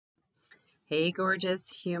Hey, gorgeous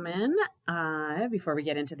human. Before we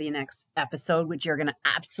get into the next episode, which you're going to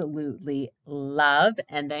absolutely love,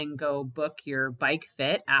 and then go book your bike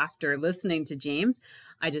fit after listening to James,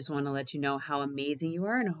 I just want to let you know how amazing you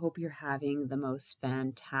are, and I hope you're having the most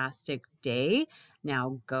fantastic day.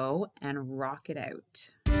 Now go and rock it out.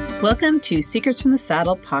 Welcome to Secrets from the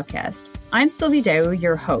Saddle podcast. I'm Sylvie Dow,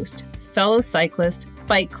 your host, fellow cyclist,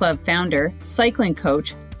 bike club founder, cycling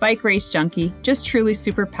coach, bike race junkie, just truly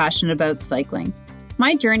super passionate about cycling.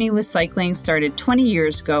 My journey with cycling started 20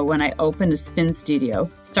 years ago when I opened a spin studio,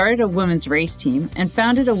 started a women's race team, and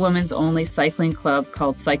founded a women's only cycling club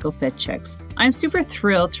called Cycle Fit Chicks. I'm super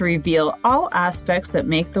thrilled to reveal all aspects that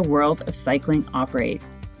make the world of cycling operate.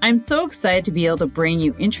 I'm so excited to be able to bring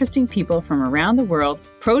you interesting people from around the world,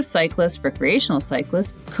 pro cyclists, recreational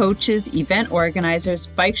cyclists, coaches, event organizers,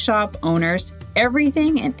 bike shop owners,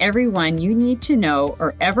 everything and everyone you need to know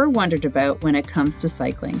or ever wondered about when it comes to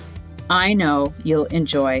cycling. I know you'll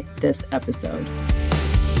enjoy this episode.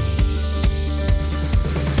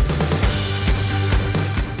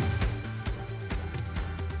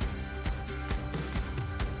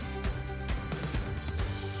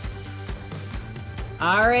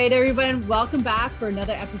 All right, everyone, welcome back for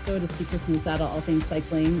another episode of Secrets from the Saddle, All Things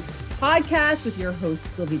Cycling podcast with your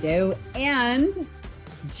host, Sylvie Dow and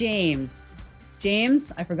James.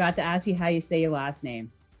 James, I forgot to ask you how you say your last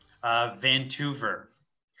name. Vancouver.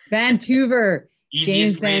 Vancouver.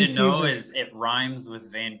 Easiest James way Vancouver. to know is it rhymes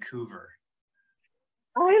with Vancouver.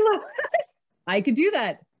 I love it. I could do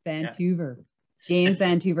that. Vancouver. Yeah. James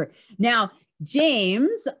Vancouver. Now,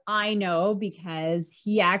 James, I know because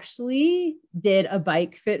he actually did a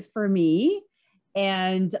bike fit for me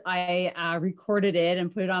and I recorded it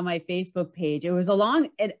and put it on my Facebook page. It was I'm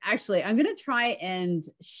going to try and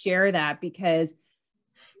share that because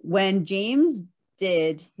when James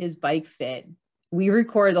did his bike fit, we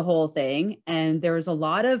recorded the whole thing and there was a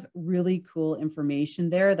lot of really cool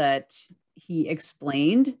information there that he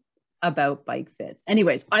explained about bike fits.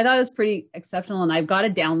 Anyways, I thought it was pretty exceptional and I've got to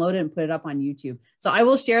download it and put it up on YouTube. So I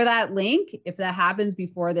will share that link if that happens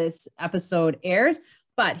before this episode airs.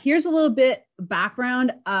 But here's a little bit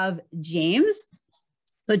background of James.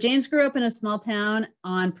 So James grew up in a small town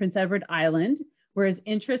on Prince Edward Island, where his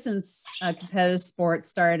interest in competitive sports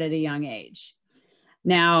started at a young age.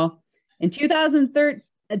 Now, in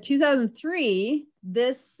 2003,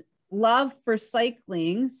 this love for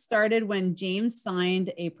cycling started when James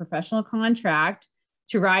signed a professional contract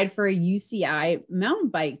to ride for a UCI mountain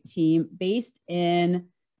bike team based in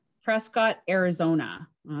Prescott, Arizona.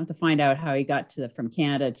 I'll have to find out how he got from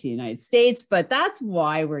Canada to the United States, but that's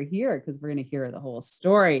why we're here, because we're going to hear the whole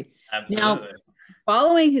story. Absolutely. Now,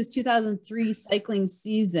 following his 2003 cycling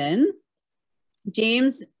season,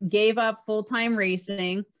 James gave up full-time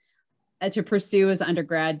racing to pursue his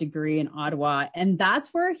undergrad degree in Ottawa. And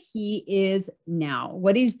that's where he is now.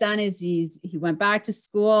 What he's done is he went back to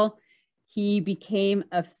school. He became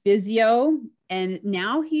a physio. And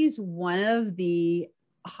now he's one of the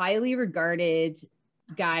highly regarded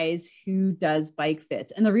guys who does bike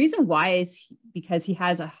fits. And the reason why is because he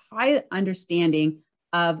has a high understanding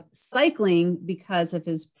of cycling because of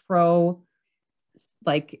his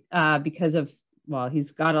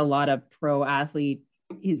he's got a lot of pro athlete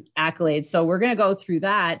accolades. So we're going to go through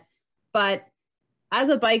that. But as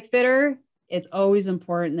a bike fitter, it's always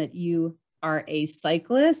important that you are a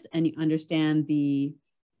cyclist and you understand the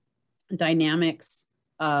dynamics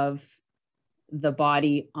of the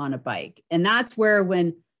body on a bike. And that's where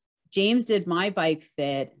when James did my bike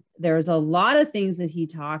fit, there's a lot of things that he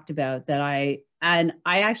talked about that I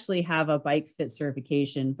actually have a bike fit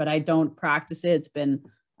certification, but I don't practice it. It's been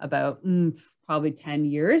about probably 10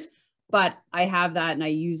 years. But I have that and I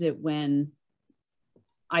use it when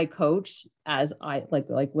I coach as I like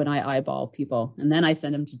when I eyeball people and then I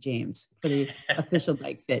send them to James for the official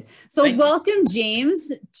bike fit. So welcome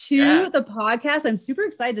James to the podcast. I'm super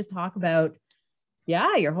excited to talk about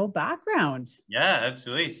your whole background. Yeah,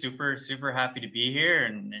 absolutely. Super, super happy to be here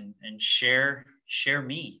and share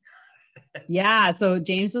me. Yeah. So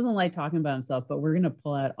James doesn't like talking about himself, but we're going to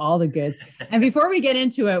pull out all the goods. And before we get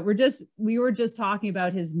into it, we were just talking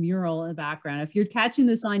about his mural in the background. If you're catching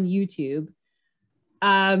this on YouTube,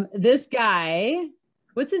 this guy,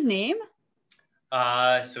 what's his name?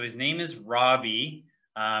 So his name is Robbie.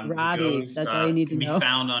 Robbie, that's all you need to know. Can be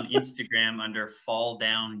found on Instagram under Fall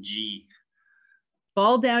Down G.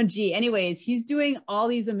 Fall Down G. Anyways, he's doing all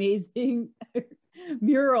these amazing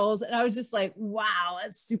murals and I was just like, wow,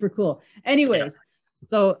 that's super cool. Anyways,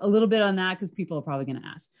 so a little bit on that because people are probably going to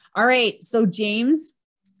ask. All right, so James,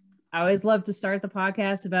 I always love to start the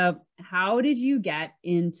podcast about how did you get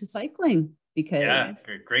into cycling? Yeah, Because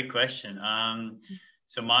great question.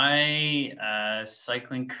 So my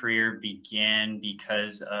cycling career began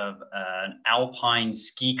because of an alpine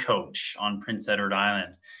ski coach on Prince Edward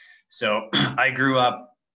Island. So I grew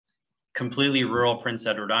up completely rural Prince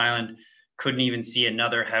Edward Island. Couldn't even see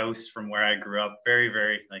another house from where I grew up. Very,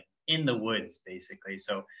 very like in the woods, basically.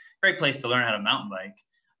 So great place to learn how to mountain bike.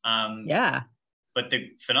 Um, yeah. but the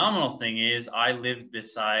phenomenal thing is, I lived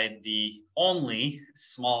beside the only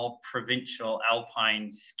small provincial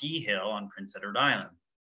alpine ski hill on Prince Edward Island.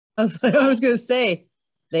 I So, was going to say,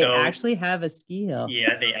 they so actually have a ski hill.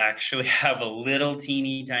 yeah, they actually have a little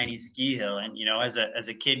teeny tiny ski hill. And as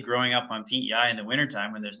a kid growing up on PEI in the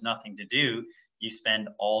wintertime when there's nothing to do, you spend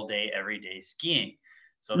all day, every day skiing.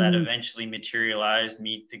 So that Mm. eventually materialized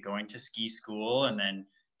me to going to ski school and then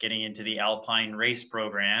getting into the alpine race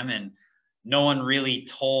program. And no one really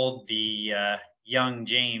told the young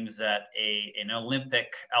James that an Olympic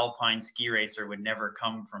alpine ski racer would never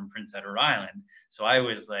come from Prince Edward Island. So I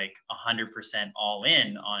was like 100% all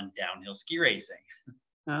in on downhill ski racing.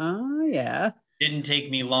 Oh, yeah. Didn't take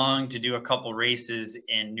me long to do a couple races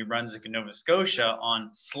in New Brunswick and Nova Scotia on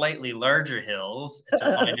slightly larger hills to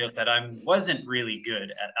find out that I wasn't really good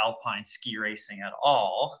at alpine ski racing at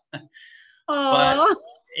all. But Oh,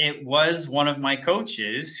 it was one of my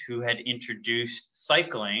coaches who had introduced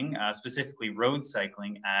cycling, specifically road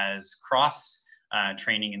cycling, as cross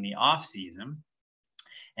training in the off season.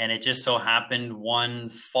 And it just so happened one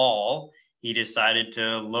fall, he decided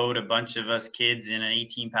to load a bunch of us kids in an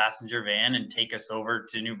 18 passenger van and take us over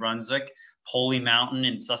to New Brunswick, Holy Mountain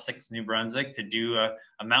in Sussex, New Brunswick, to do a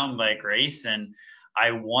mountain bike race. And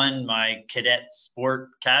I won my cadet sport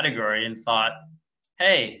category and thought,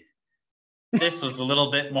 hey, this was a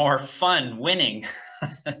little bit more fun winning.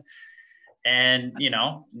 And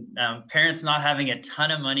parents not having a ton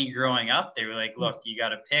of money growing up, they were like, look, you got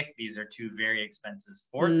to pick, these are two very expensive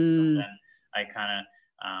sports. So mm. then I kind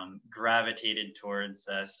of gravitated towards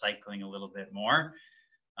cycling a little bit more.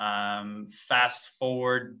 Fast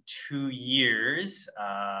forward 2 years,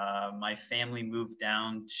 my family moved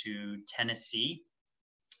down to Tennessee.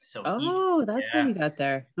 So Oh, that's how yeah, you got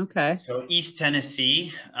there. Okay. so East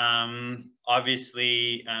Tennessee,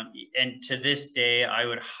 obviously, and to this day, I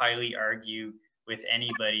would highly argue with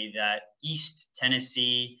anybody that East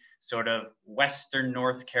Tennessee, sort of Western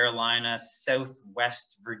North Carolina,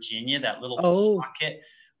 Southwest Virginia, that little Oh, pocket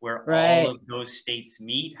where all right. of those states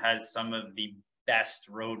meet, has some of the best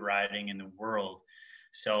road riding in the world.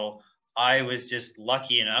 So I was just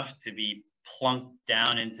lucky enough to be plunked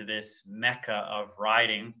down into this mecca of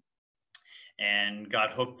riding and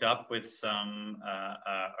got hooked up with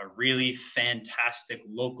a really fantastic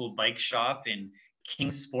local bike shop in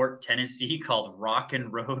Kingsport, Tennessee, called Rock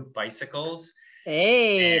and Road Bicycles.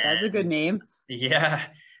 Hey, that's a good And name. yeah,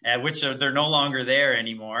 which they're no longer there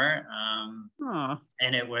anymore. Oh,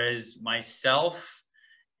 And it was myself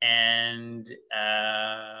and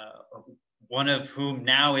one of whom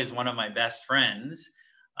now is one of my best friends.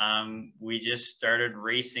 We just started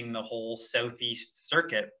racing the whole Southeast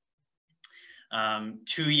circuit.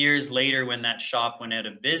 2 years later, when that shop went out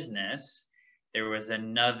of business, there was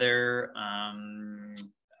another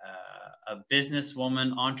a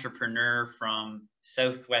businesswoman entrepreneur from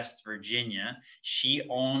Southwest Virginia. She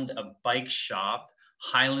owned a bike shop,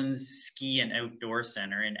 Highlands Ski and Outdoor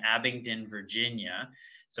Center in Abingdon, Virginia.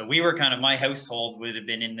 So we were kind of, my household would have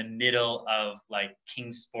been in the middle of like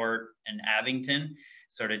Kingsport and Abington,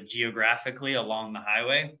 sort of geographically along the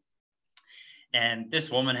highway. And this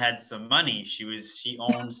woman had some money. She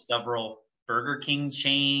owned several Burger King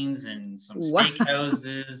chains and some wow.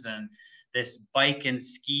 steakhouses, and this bike and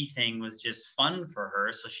ski thing was just fun for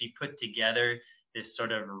her. So she put together this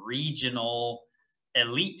sort of regional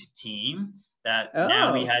elite team that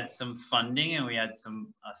now we Oh, had some funding and we had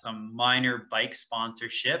some minor bike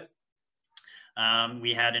sponsorship.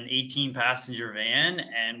 We had an 18 passenger van,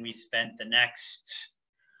 and we spent the next,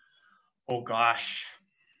 oh gosh,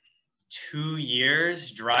 2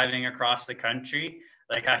 years driving across the country.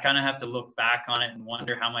 Like, I kind of have to look back on it and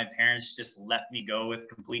wonder how my parents just let me go with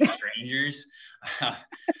complete strangers. oh,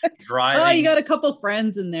 you Driving, got a couple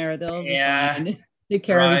friends in there. They'll be yeah, fine. Take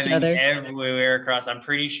care of each driving other. everywhere across. I'm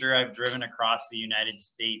pretty sure I've driven across the United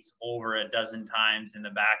States over a dozen times in the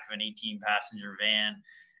back of an 18 passenger van,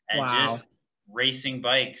 and Wow. just racing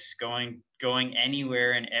bikes, going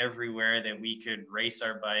anywhere and everywhere that we could race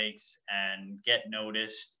our bikes and get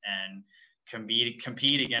noticed and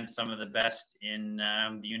compete against some of the best in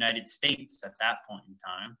the United States at that point in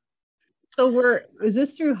time. So was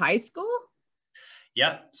this through high school?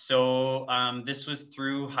 Yep. So this was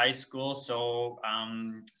through high school. So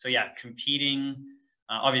yeah, competing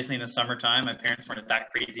Obviously, in the summertime, my parents weren't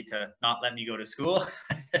that crazy to not let me go to school.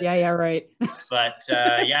 Yeah, right. But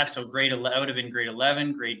yeah, so I would have been grade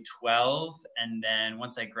 11, grade 12. And then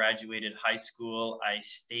once I graduated high school, I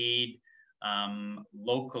stayed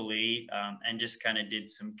locally and just kind of did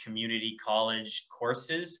some community college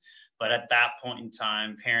courses. But at that point in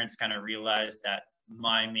time, parents kind of realized that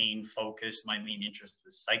my main focus, my main interest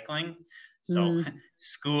was cycling. So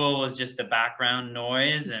school was just the background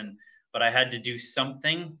noise, but I had to do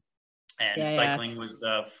something, and cycling was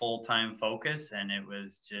the full-time focus. And it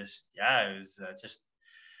was just, it was just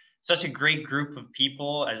such a great group of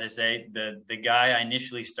people. As I say, the guy I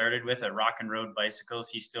initially started with at Rock and Road Bicycles,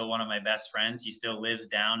 he's still one of my best friends. He still lives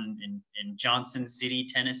down in Johnson City,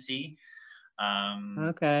 Tennessee.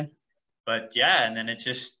 Okay. But yeah, and then it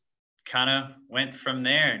just kind of went from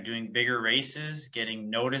there, doing bigger races, getting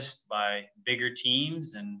noticed by bigger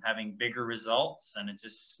teams and having bigger results, and it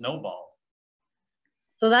just snowballed.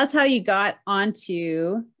 So that's how you got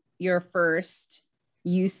onto your first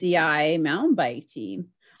UCI mountain bike team.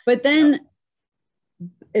 But then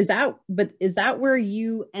is that where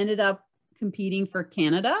you ended up competing for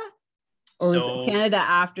Canada? Or was it Canada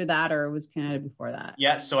after that, or was Canada before that?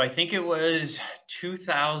 Yeah, so I think it was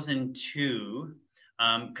 2002,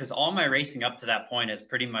 because all my racing up to that point has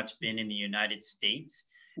pretty much been in the United States.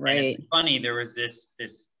 Right. And it's funny, there was this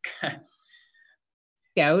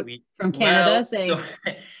scout from Canada saying, so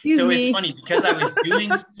it's funny because I was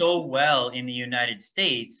doing so well in the United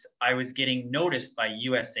States, I was getting noticed by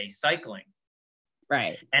USA Cycling.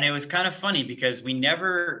 Right. And it was kind of funny because we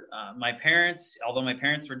never, my parents, although my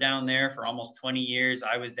parents were down there for almost 20 years,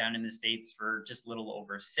 I was down in the States for just a little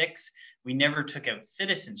over 6. We never took out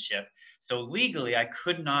citizenship. So legally, I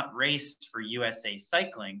could not race for USA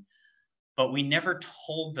Cycling, but we never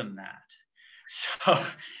told them that. So,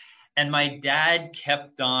 and my dad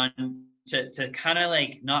kept on to kind of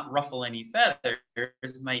like not ruffle any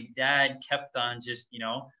feathers. My dad kept on just,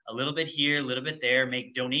 a little bit here, a little bit there,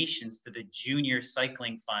 make donations to the junior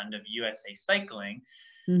cycling fund of USA Cycling.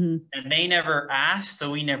 And they never asked,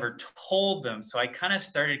 so we never told them. So I kind of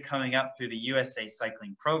started coming up through the USA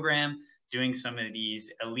Cycling program, doing some of these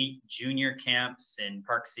elite junior camps in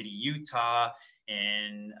Park City, Utah,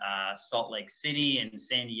 in Salt Lake City, and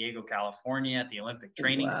San Diego, California at the Olympic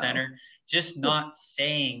Training Center, just not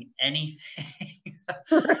saying anything.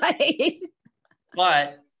 Right.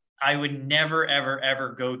 But I would never, ever, ever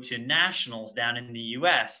go to nationals down in the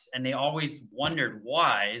US. And they always wondered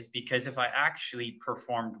why, is because if I actually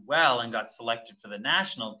performed well and got selected for the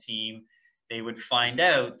national team, they would find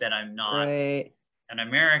out that I'm not an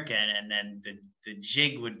American, and then the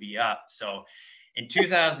jig would be up. So in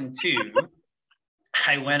 2002,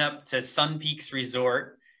 I went up to Sun Peaks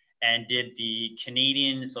Resort and did the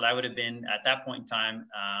Canadian. So that would have been, at that point in time,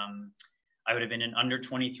 I would have been an under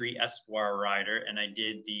 23 Espoir rider, and I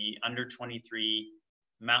did the under 23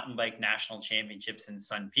 mountain bike national championships in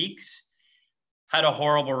Sun Peaks. Had a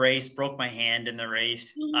horrible race, broke my hand in the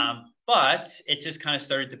race, but it just kind of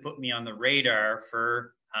started to put me on the radar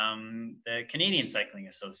for the Canadian Cycling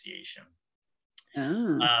Association.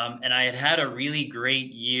 And I had a really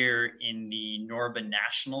great year in the Norba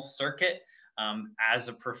National Circuit as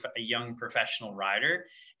a young professional rider.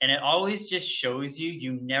 And it always just shows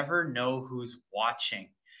you never know who's watching.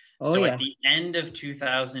 So at the end of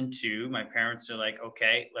 2002, my parents are like,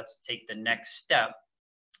 okay, let's take the next step.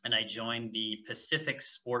 And I joined the Pacific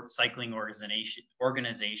Sport Cycling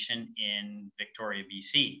Organization in Victoria,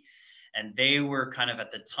 BC. And they were kind of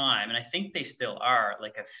at the time, and I think they still are,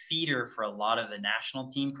 like a feeder for a lot of the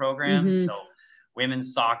national team programs. So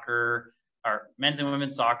women's soccer, or men's and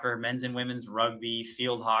women's soccer, men's and women's rugby,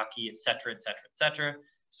 field hockey, et cetera, et cetera, et cetera.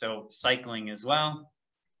 So cycling as well.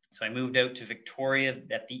 So I moved out to Victoria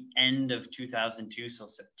at the end of 2002, so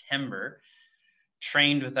September,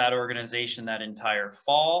 trained with that organization that entire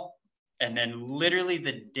fall. And then literally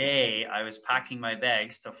the day I was packing my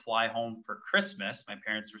bags to fly home for Christmas, my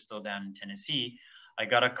parents were still down in Tennessee, I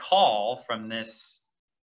got a call from this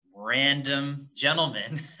random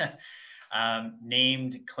gentleman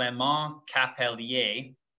named Clément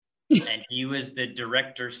Capelier, and he was the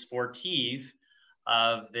director sportif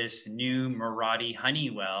of this new Mirati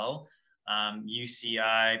Honeywell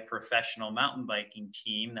UCI professional mountain biking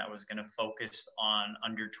team that was going to focus on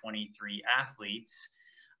under 23 athletes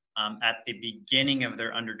at the beginning of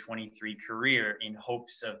their under 23 career, in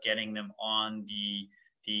hopes of getting them on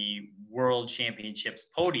the world championships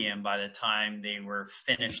podium by the time they were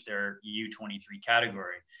finished their U23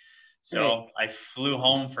 category. So I flew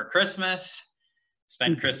home for Christmas,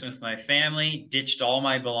 spent Christmas with my family, ditched all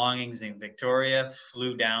my belongings in Victoria,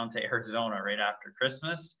 flew down to Arizona right after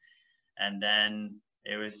Christmas. And then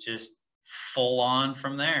it was just full on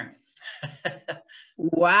from there.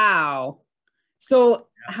 Wow. So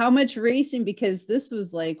how much racing? Because this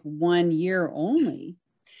was like 1 year only.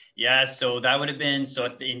 Yeah, so that would have been, so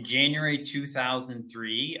in January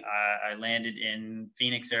 2003, I landed in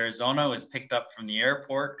Phoenix, Arizona, was picked up from the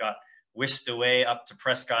airport, got whisked away up to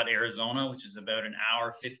Prescott, Arizona, which is about an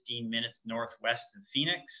hour, 15 minutes northwest of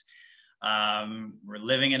Phoenix. We're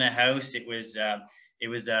living in a house. It was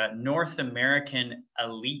a North American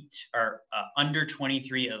elite or under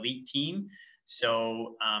 23 elite team.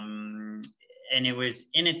 So, and it was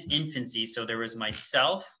in its infancy. So there was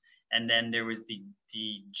myself, and then there was the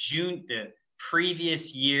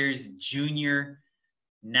previous year's junior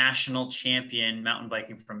national champion mountain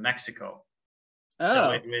biking from Mexico. Oh.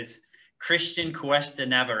 So it was Christian Cuesta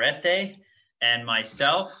Navarrete and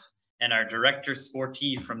myself and our director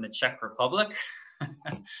sportif from the Czech Republic.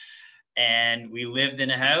 And we lived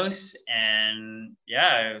in a house, and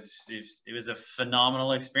yeah, it was a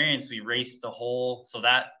phenomenal experience. We raced the whole, so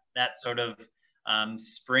that sort of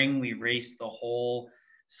spring, we raced the whole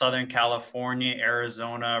Southern California,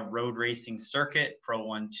 Arizona road racing circuit, Pro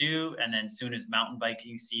 1-2. And then soon as mountain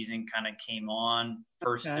biking season kind of came on,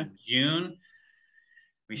 1st of June,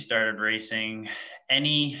 we started racing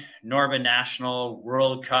any Norba National,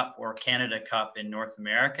 World Cup, or Canada Cup in North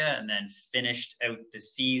America, and then finished out the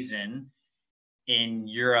season in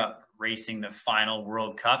Europe racing the final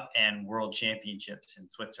World Cup and World Championships in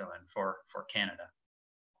Switzerland for Canada.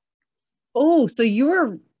 Oh, so you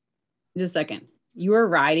were, just a second, you were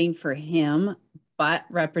riding for him, but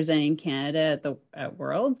representing Canada at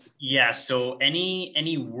Worlds? Yeah, so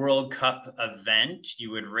any World Cup event,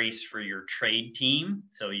 you would race for your trade team,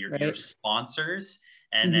 so your sponsors,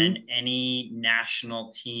 and then any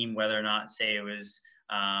national team, whether or not, say it was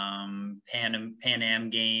Pan Am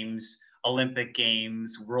Games, Olympic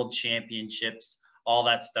Games, World Championships, all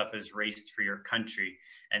that stuff is raced for your country.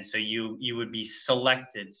 And so you would be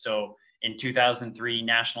selected. So in 2003,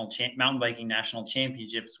 mountain biking national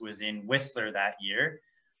championships was in Whistler that year.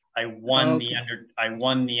 I won the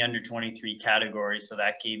under 23 category, so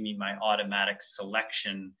that gave me my automatic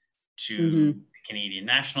selection to the Canadian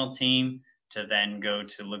national team to then go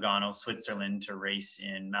to Lugano, Switzerland to race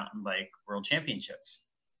in mountain bike world championships.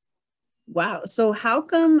 Wow. So how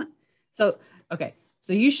come? So okay.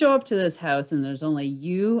 So you show up to this house and there's only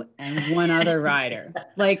you and one other rider.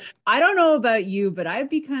 Like, I don't know about you, but I'd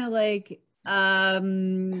be kind of like, I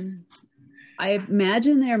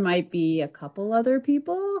imagine there might be a couple other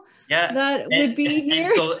people that would be here.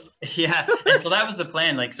 And so that was the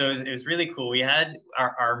plan. Like, so it was really cool. We had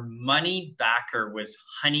our money backer was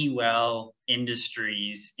Honeywell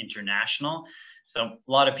Industries International. So a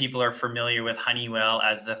lot of people are familiar with Honeywell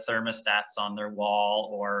as the thermostats on their wall,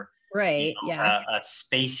 or a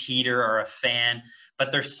space heater or a fan, but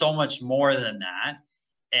there's so much more than that.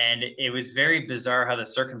 And it was very bizarre how the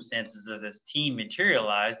circumstances of this team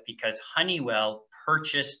materialized, because Honeywell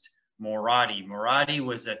purchased Moratti. Moratti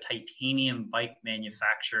was a titanium bike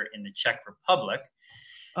manufacturer in the Czech Republic.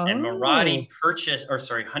 And Honeywell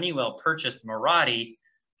purchased Moratti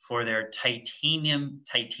for their titanium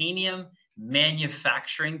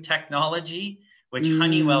manufacturing technology, which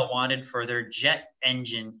Honeywell wanted for their jet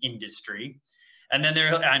engine industry. And then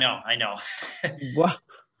I know. Wow.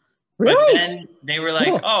 Really? But then they were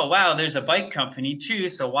like, oh, wow, there's a bike company too.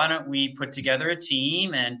 So why don't we put together a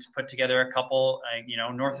team and put together a couple,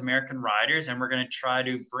 North American riders, and we're going to try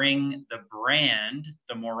to bring the brand,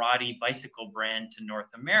 the Moratti bicycle brand, to North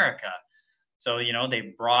America. So,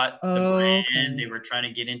 they brought the brand. They were trying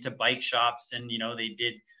to get into bike shops, and, they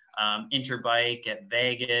did Interbike at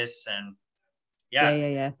Vegas, and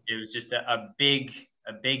it was just a big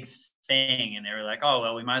thing. And they were like, oh,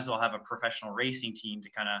 well, we might as well have a professional racing team to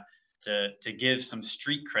kind of to give some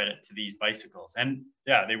street credit to these bicycles. And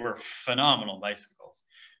yeah, they were phenomenal bicycles.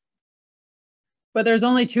 But there's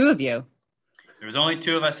only two of you. There was only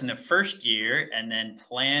two of us in the first year, and then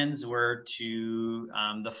plans were to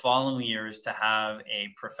the following years to have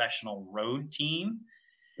a professional road team,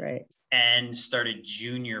 right, and start a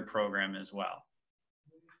junior program as well.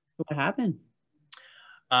 What happened?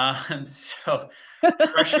 So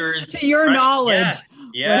pressures to your knowledge,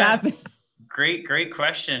 what happened? Great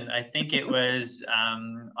question. I think it was,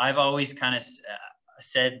 I've always kind of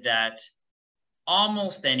said that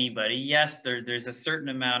almost anybody, yes, there's a certain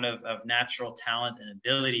amount of natural talent and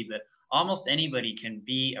ability, but almost anybody can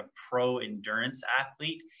be a pro endurance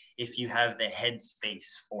athlete if you have the headspace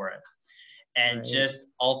for it. And just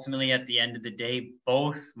ultimately at the end of the day,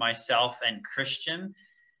 both myself and Christian,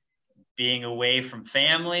 being away from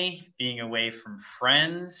family, being away from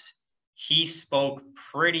friends, he spoke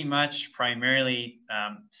pretty much primarily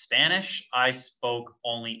Spanish. I spoke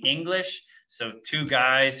only English. So two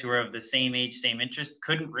guys who are of the same age, same interest,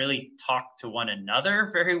 couldn't really talk to one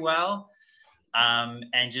another very well.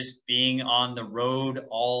 And just being on the road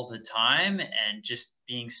all the time and just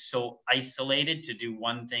being so isolated to do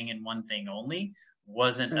one thing and one thing only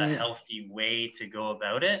wasn't a Right. healthy way to go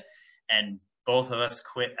about it. And both of us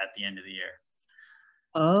quit at the end of the year.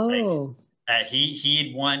 Like, Oh,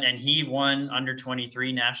 he won under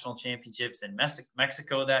 23 national championships in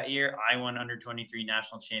Mexico that year. I won under 23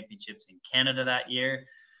 national championships in Canada that year,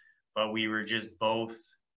 but we were just both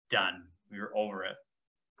done. We were over it.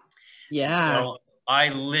 And yeah. so I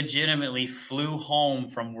legitimately flew home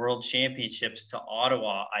from World Championships to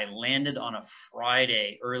Ottawa. I landed on a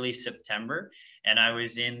Friday, early September, and I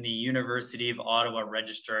was in the University of Ottawa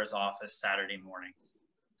registrar's office Saturday morning.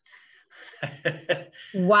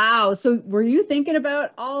 Wow. So were you thinking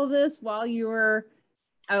about all of this while you were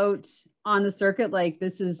out on the circuit? Like,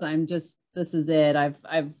 this is it.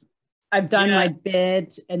 I've done my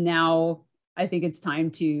bit, and now I think it's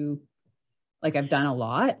time to, like, I've done a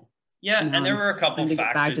lot. Yeah, and there were a It's couple time to get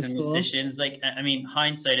back to factors and school. decisions. Like, I mean,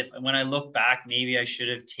 hindsight, when I look back, maybe I should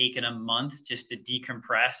have taken a month just to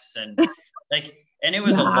decompress and like, and it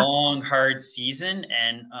was a Yeah. long, hard season.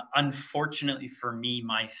 And unfortunately for me,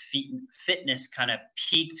 my fitness kind of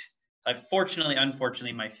peaked.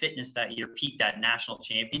 Unfortunately, my fitness that year peaked at national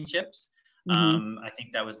championships. Mm-hmm. I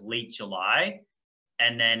think that was late July,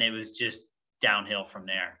 and then it was just downhill from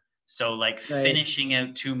there. So like Right. finishing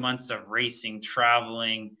out 2 months of racing,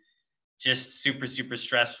 traveling, just super, super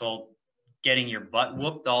stressful. Getting your butt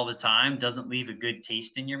whooped all the time doesn't leave a good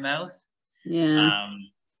taste in your mouth. Yeah.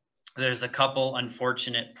 Um, there's a couple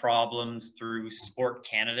unfortunate problems through Sport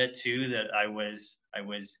Canada too that I was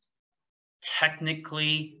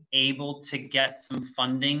technically able to get some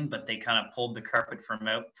funding, but they kind of pulled the carpet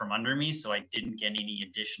from under me, so I didn't get any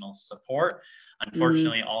additional support. Mm-hmm.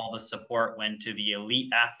 Unfortunately, all the support went to the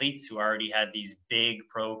elite athletes who already had these big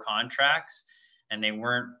pro contracts, and they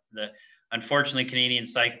weren't the. Unfortunately, Canadian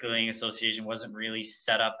Cycling Association wasn't really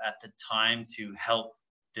set up at the time to help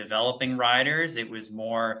developing riders. It was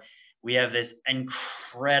more, we have this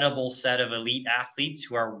incredible set of elite athletes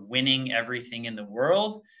who are winning everything in the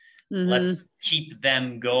world. Mm-hmm. Let's keep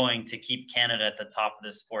them going to keep Canada at the top of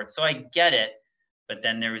the sport. So I get it, but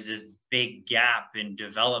then there was this big gap in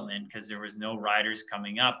development because there was no riders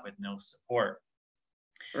coming up with no support.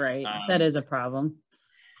 Right. That Um, is a problem.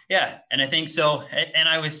 yeah, and I think so. And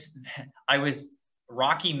I was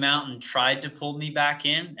Rocky Mountain tried to pull me back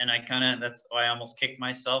in, and that's why I almost kicked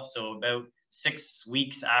myself. So about 6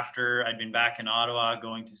 weeks after I'd been back in Ottawa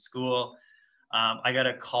going to school, I got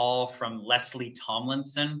a call from Leslie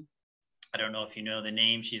Tomlinson. I don't know if you know the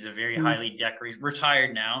name. She's a very Mm. highly decorated,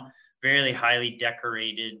 retired now, very highly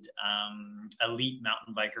decorated elite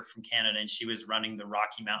mountain biker from Canada, and she was running the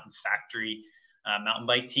Rocky Mountain Factory mountain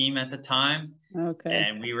bike team at the time. Okay.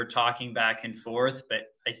 And we were talking back and forth, but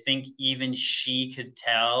I think even she could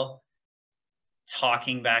tell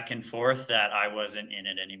talking back and forth that I wasn't in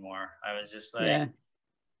it anymore. I was just like, Yeah.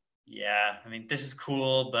 yeah, I mean, this is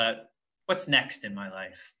cool, but what's next in my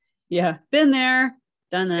life? Yeah. Been there,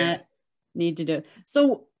 done Yeah. that. Need to do it.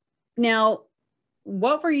 So now,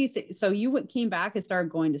 what were you so you came back and started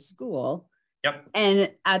going to school, Yep.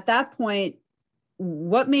 and at that point,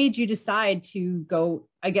 what made you decide to go?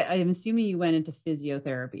 I'm assuming you went into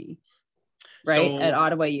physiotherapy, right, at So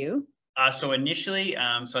Ottawa U. So initially,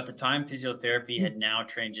 so at the time, physiotherapy Mm. had now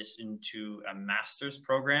transitioned to a master's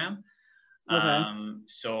program. Okay.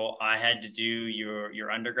 So I had to do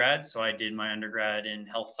your undergrad. So I did my undergrad in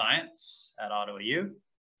health science at Ottawa U.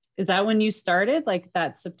 Is that when you started, like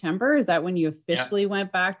that September? Is that when you Yeah. officially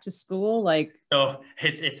went back to school? Like, So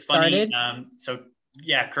it's funny. started? So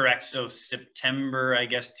yeah, correct. So September, I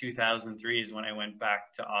guess 2003 is when I went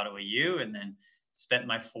back to Ottawa U, and then spent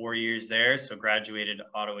my 4 years there. So graduated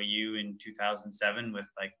Ottawa U in 2007 with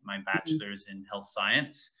like my Mhm. bachelor's in health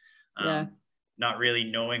science. Yeah. Not really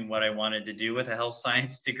knowing what I wanted to do with a health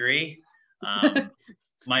science degree. Um,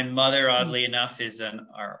 my mother, oddly enough, is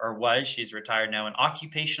she's retired now, an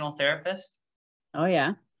occupational therapist. Oh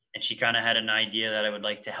yeah. And she kind of had an idea that I would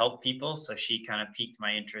like to help people. So she kind of piqued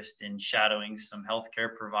my interest in shadowing some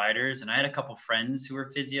healthcare providers. And I had a couple friends who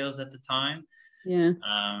were physios at the time. Yeah.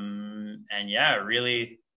 And yeah,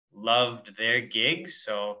 really loved their gigs.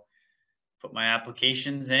 So put my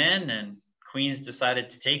applications in, and Queens decided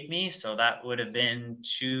to take me. So that would have been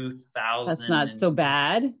That's 2000 not and so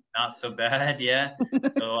bad. not so bad. Yeah.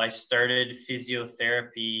 So I started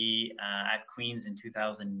physiotherapy at Queens in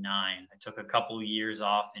 2009. I took a couple of years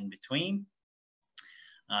off in between.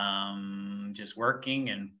 just working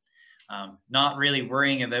and not really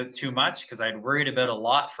worrying about too much because I'd worried about a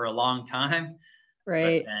lot for a long time. But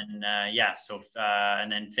Right. then,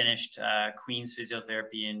 and then finished Queen's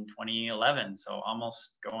Physiotherapy in 2011. So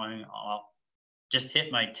almost just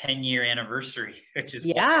hit my 10-year anniversary, which is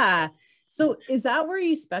wild. Yeah. So is that where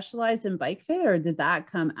you specialized in bike fit, or did that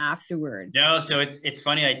come afterwards? No, so it's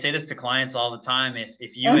funny. I'd say this to clients all the time.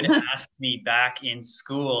 If you had asked me back in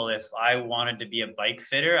school if I wanted to be a bike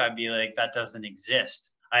fitter, I'd be like, that doesn't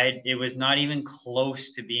exist. It was not even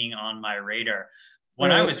close to being on my radar.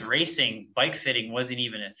 When I was racing, bike fitting wasn't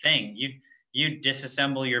even a thing. You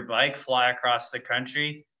disassemble your bike, fly across the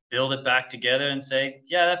country, build it back together, and say,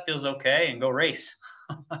 yeah, that feels okay, and go race.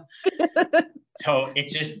 So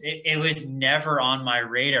it was never on my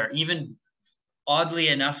radar. Even oddly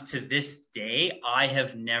enough, to this day, I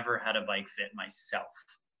have never had a bike fit myself.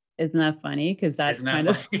 Isn't that funny? Because that's kind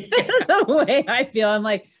of the way I feel. I'm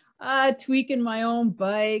like, tweaking my own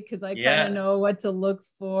bike because I kind of know what to look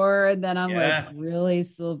for. And then I'm like, really,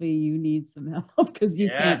 Sylvie, you need some help because you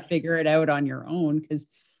can't figure it out on your own because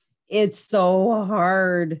it's so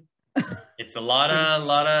hard. It's a lot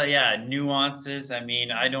of nuances. I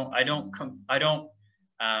mean, I don't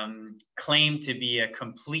claim to be a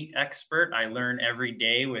complete expert. I learn every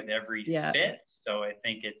day with every fit. So I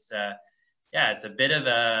think it's it's a bit of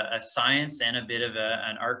a science and a bit of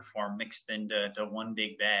an art form mixed into one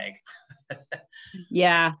big bag.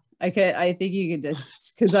 I think you could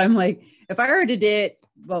just, because I'm like, if I were to do it,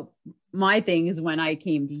 well, my thing is when I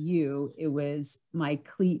came to you, it was my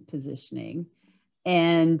cleat positioning.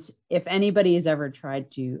 And if anybody has ever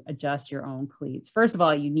tried to adjust your own cleats, first of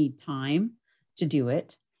all, you need time to do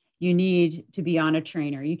it. You need to be on a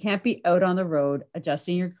trainer. You can't be out on the road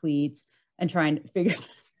adjusting your cleats and trying to figure.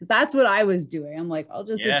 That's what I was doing. I'm like, I'll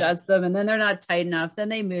just adjust them, and then they're not tight enough. Then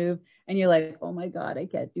they move, and you're like, oh my God, I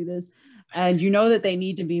can't do this. And you know that they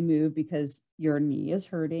need to be moved because your knee is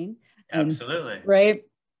hurting. Absolutely. Right.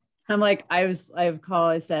 I'm like, I was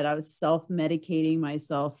self-medicating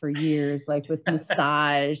myself for years, like with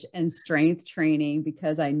massage and strength training,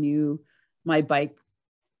 because I knew my bike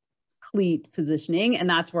cleat positioning. And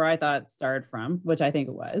that's where I thought it started from, which I think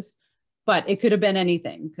it was, but it could have been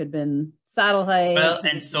anything. Could have been saddle height. Well,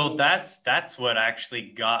 and so that's what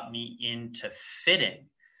actually got me into fitting.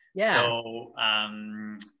 Yeah. So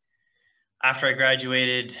after I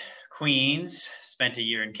graduated Queen's, spent a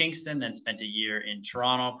year in Kingston, then spent a year in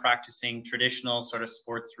Toronto practicing traditional sort of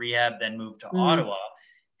sports rehab, then moved to Ottawa.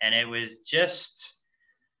 And it was just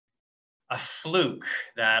a fluke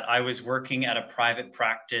that I was working at a private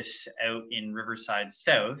practice out in Riverside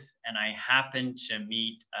South, and I happened to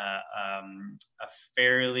meet a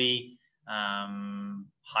fairly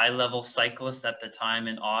high-level cyclist at the time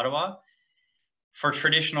in Ottawa for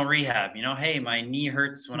traditional rehab. You know, hey, my knee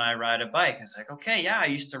hurts when I ride a bike. I was like, okay, yeah, I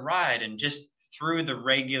used to ride. And just through the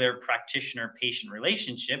regular practitioner-patient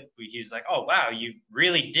relationship, he was like, oh, wow, you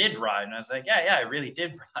really did ride. And I was like, yeah, I really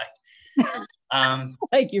did ride.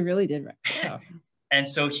 Like you really did ride. Wow. And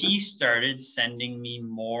so he started sending me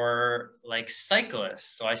more like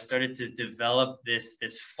cyclists. So I started to develop this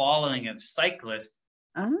following of cyclists,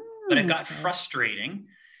 but it got frustrating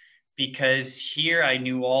because here I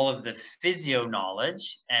knew all of the physio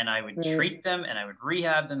knowledge, and I would treat them and I would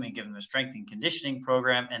rehab them and give them a strength and conditioning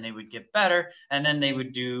program, and they would get better. And then they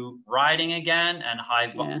would do riding again and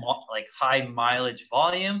high mileage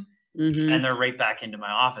volume. And they're right back into my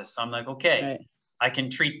office. So I'm like, okay, I can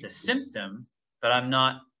treat the symptom, but I'm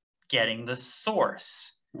not getting the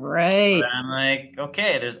source. Right. So I'm like,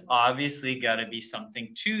 okay, there's obviously got to be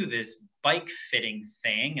something to this bike fitting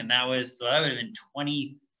thing. And that would have been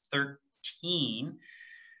 2013.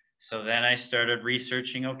 So then I started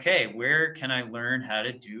researching, okay, where can I learn how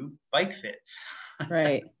to do bike fits?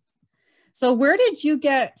 Right. So where did you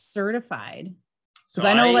get certified? Because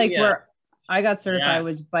I know where I got certified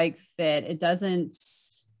was Bike Fit. It doesn't,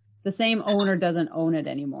 the same owner doesn't own it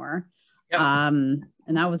anymore. Yep. And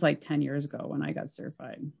that was like 10 years ago when I got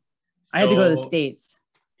certified. I had to go to the States.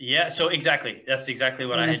 Yeah. So exactly. That's exactly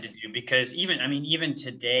what I had to do, because even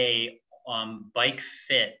today, Bike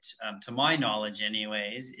Fit, to my knowledge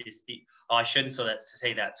anyways, is I shouldn't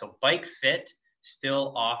say that. So Bike Fit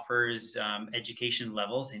still offers education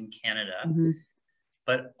levels in Canada,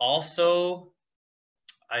 but also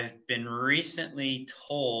I've been recently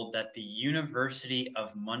told that the University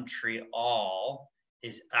of Montreal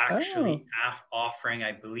is actually offering,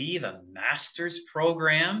 I believe, a master's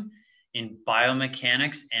program in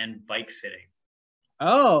biomechanics and bike fitting.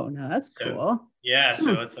 Oh, no, that's cool. Yeah,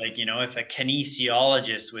 so it's like, if a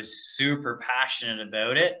kinesiologist was super passionate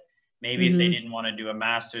about it, Maybe if they didn't want to do a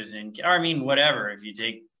master's in, or I mean, whatever, if you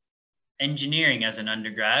take engineering as an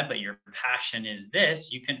undergrad, but your passion is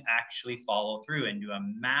this, you can actually follow through and do a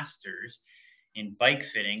master's in bike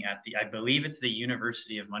fitting at I believe it's the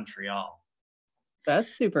University of Montreal.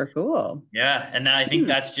 That's super cool. Yeah. And I think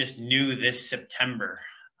that's just new this September.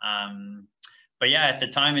 But yeah, at the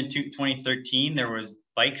time in 2013, there was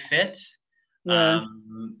Bike Fit. Yeah.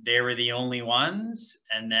 They were the only ones.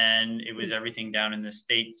 And then it was everything down in the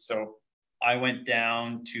States. So I went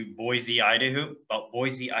down to Boise, Idaho.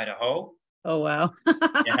 Oh, wow.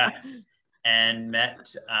 Yeah. And met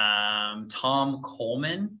Tom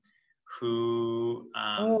Coleman, who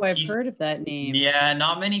I've heard of that name. Yeah,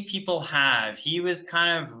 not many people have. He was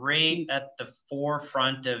kind of right at the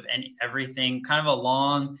forefront of everything, kind of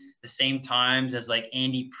along the same times as like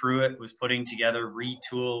Andy Pruitt was putting together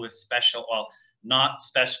Retool with not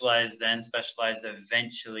specialized then, specialized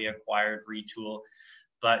eventually acquired Retool.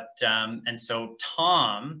 But and so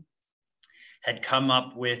Tom had come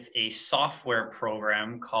up with a software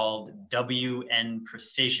program called WN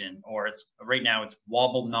Precision, or right now it's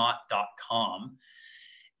wobblenot.com.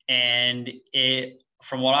 And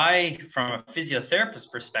from a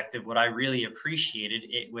physiotherapist perspective, what I really appreciated,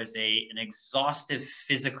 it was an exhaustive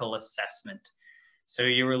physical assessment. So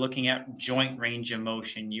you were looking at joint range of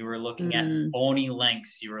motion, you were looking at bony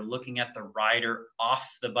lengths, you were looking at the rider off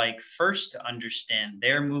the bike first to understand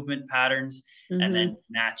their movement patterns, and then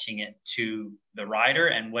matching it to the rider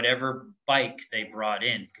and whatever bike they brought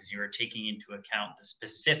in, because you were taking into account the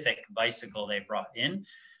specific bicycle they brought in,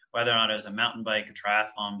 whether or not it was a mountain bike, a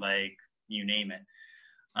triathlon bike, you name it.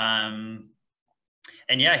 And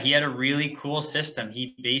yeah, he had a really cool system.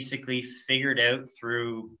 He basically figured out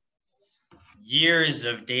through years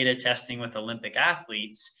of data testing with Olympic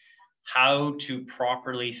athletes how to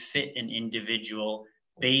properly fit an individual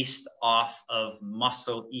based off of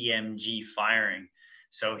muscle EMG firing.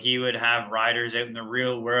 So he would have riders out in the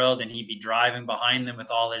real world and he'd be driving behind them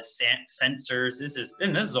with all his sensors. This is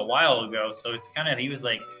a while ago, so it's he was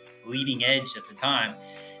like leading edge at the time.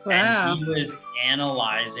 Wow. And he was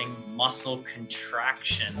analyzing muscle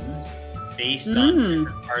contractions based on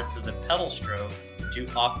different parts of the pedal stroke to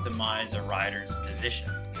optimize a rider's position.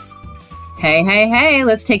 Hey,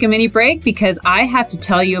 let's take a mini break because I have to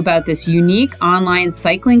tell you about this unique online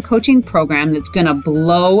cycling coaching program that's going to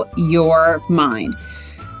blow your mind.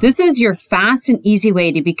 This is your fast and easy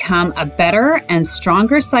way to become a better and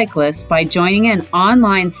stronger cyclist by joining an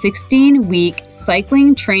online 16-week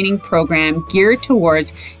cycling training program geared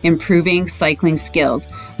towards improving cycling skills.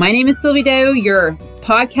 My name is Sylvie Dow, your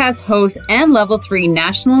podcast host and Level 3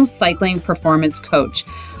 National Cycling Performance Coach.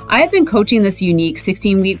 I have been coaching this unique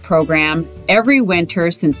 16-week program every winter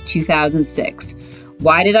since 2006.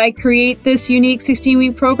 Why did I create this unique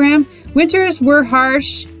 16-week program? Winters were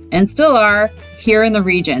harsh and still are here in the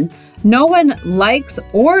region. No one likes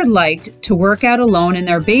or liked to work out alone in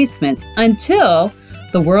their basements until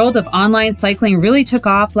the world of online cycling really took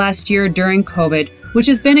off last year during COVID, which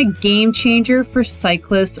has been a game changer for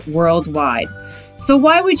cyclists worldwide. So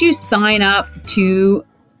why would you sign up to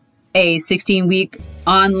a 16-week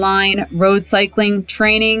online road cycling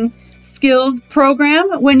training skills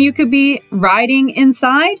program when you could be riding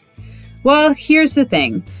inside? Well, here's the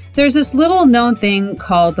thing. There's this little known thing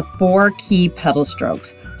called the 4 key pedal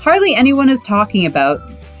strokes. Hardly anyone is talking about,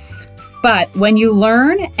 but when you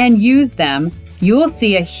learn and use them, you will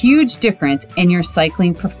see a huge difference in your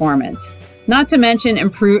cycling performance, not to mention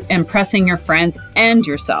impressing your friends and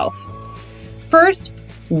yourself. First,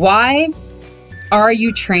 why are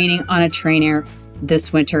you training on a trainer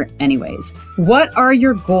this winter anyways? What are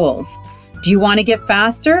your goals? Do you want to get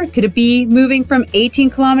faster? Could it be moving from 18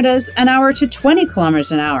 kilometers an hour to 20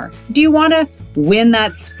 kilometers an hour? Do you want to win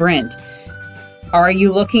that sprint? Are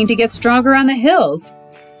you looking to get stronger on the hills?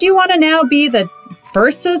 Do you want to now be the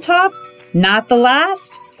first to the top, not the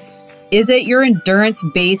last? Is it your endurance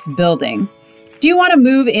base building? Do you want to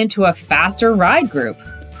move into a faster ride group?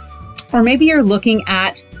 Or maybe you're looking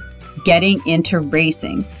at getting into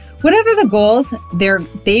racing. Whatever the goals,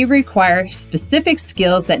 they require specific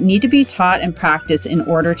skills that need to be taught and practiced in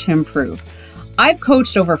order to improve. I've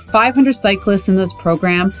coached over 500 cyclists in this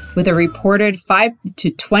program with a reported 5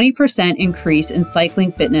 to 20% increase in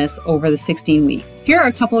cycling fitness over the 16-week. Here are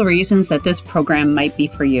a couple of reasons that this program might be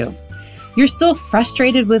for you. You're still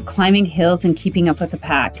frustrated with climbing hills and keeping up with the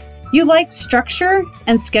pack. You like structure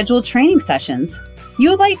and scheduled training sessions.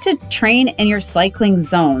 You like to train in your cycling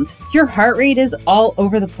zones. Your heart rate is all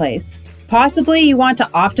over the place. Possibly you want to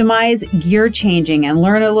optimize gear changing and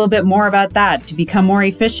learn a little bit more about that to become more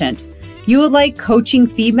efficient. You would like coaching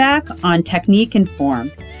feedback on technique and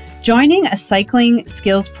form. Joining a cycling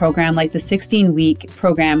skills program like the 16-week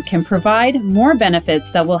program can provide more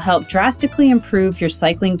benefits that will help drastically improve your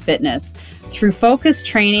cycling fitness through focused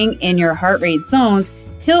training in your heart rate zones,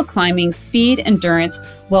 hill climbing, speed, endurance,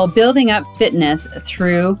 while building up fitness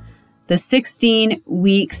through the 16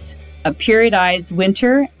 weeks of periodized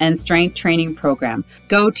winter and strength training program.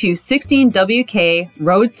 Go to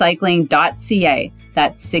 16wkroadcycling.ca.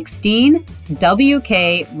 That's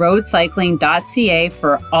 16wkroadcycling.ca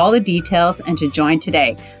for all the details and to join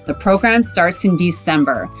today. The program starts in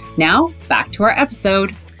December. Now, back to our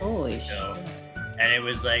episode. Holy shit. And it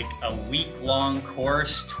was like a week-long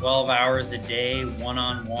course, 12 hours a day,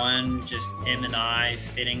 one-on-one, just him and I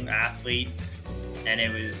fitting athletes. And it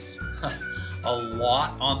was a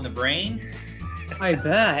lot on the brain. I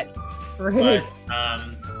bet. Great. But,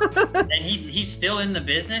 and he's still in the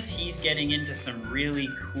business. He's getting into some really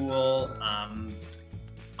cool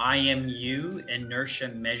IMU, inertia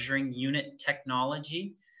measuring unit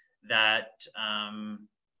technology that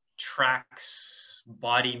tracks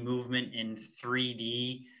body movement in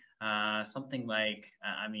 3D. Something like,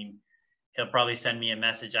 I mean, he'll probably send me a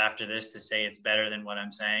message after this to say it's better than what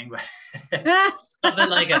I'm saying, but something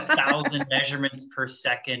like 1,000 measurements per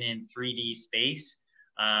second in 3D space.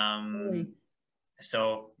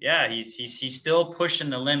 So yeah, he's still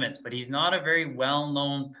pushing the limits, but he's not a very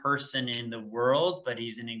well-known person in the world, but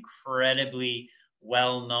he's an incredibly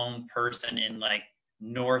well-known person in like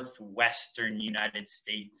Northwestern United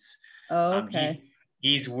States. Oh, okay.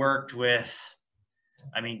 He's worked with,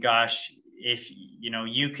 I mean, gosh, if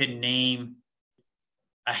you could name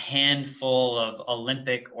a handful of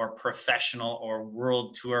Olympic or professional or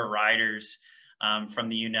world tour riders from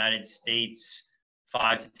the United States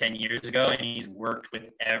 5 to 10 years ago, and he's worked with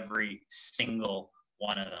every single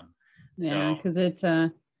one of them. Yeah, because it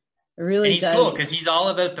really he's does. Cool because he's all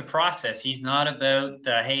about the process. He's not about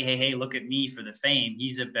hey, look at me for the fame.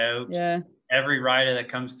 He's about every rider that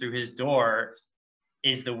comes through his door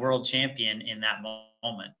is the world champion in that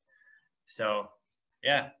moment. So,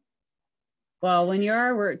 yeah. Well, when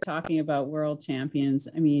we're talking about world champions,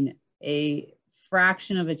 I mean, a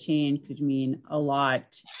fraction of a change could mean a lot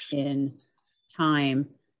in time,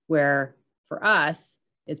 where for us,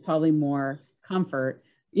 it's probably more comfort.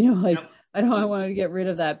 Like, yep. I want to get rid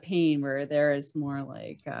of that pain, where there is more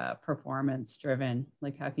like performance driven.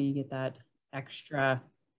 Like, how can you get that extra?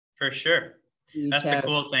 For sure. That's the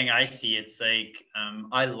cool thing I see. It's like,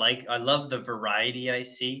 I love the variety I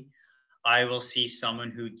see. I will see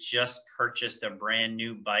someone who just purchased a brand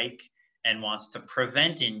new bike and wants to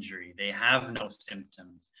prevent injury. They have no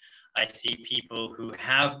symptoms. I see people who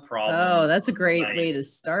have problems. Oh, that's a great way to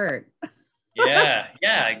start. Yeah,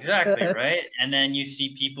 exactly, right? And then you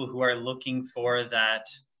see people who are looking for that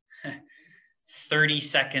 30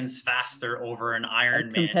 seconds faster over an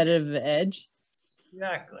Ironman. Competitive edge.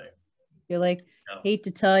 Exactly. You're like, hate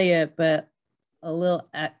to tell you, but a little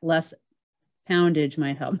less poundage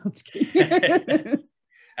might help.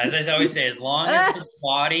 As I always say, as long as the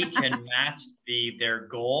body can match their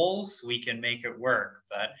goals, we can make it work.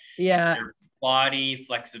 But if their body,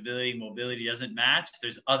 flexibility, mobility doesn't match,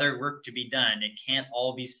 there's other work to be done. It can't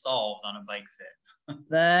all be solved on a bike fit.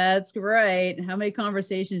 That's right. How many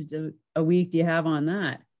conversations a week do you have on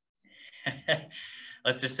that?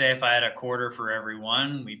 Let's just say if I had a quarter for every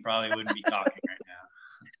one, we probably wouldn't be talking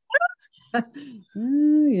right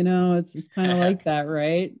now. It's kind of like that,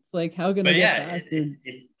 right? It's like, how can I get past it?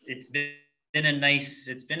 It's been a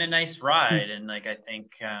nice ride, and like I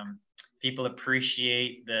think people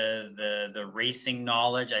appreciate the racing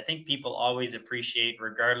knowledge. I think people always appreciate,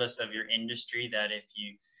 regardless of your industry, that if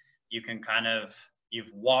you can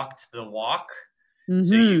you've walked the walk.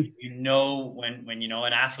 Mm-hmm. So when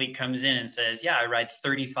an athlete comes in and says, I ride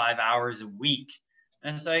 35 hours a week,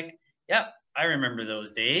 and it's like, I remember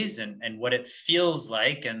those days and what it feels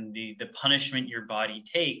like and the punishment your body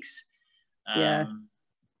takes.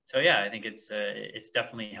 So I think it's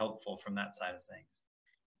definitely helpful from that side of things.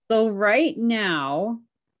 So right now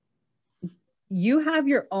you have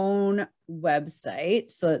your own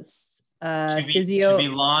website. So it's to be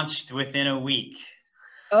launched within a week.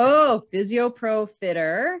 Oh, Physio Pro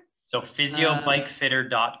Fitter. So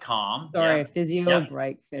physiobikefitter.com.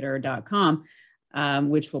 Physiobikefitter.com.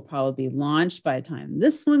 Which will probably be launched by the time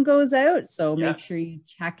this one goes out. So make sure you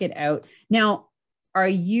check it out. Now,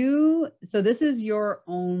 so this is your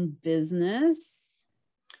own business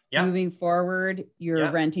moving forward,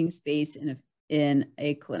 you're renting space in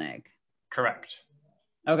a clinic. Correct.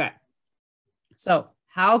 Okay. So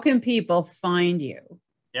how can people find you?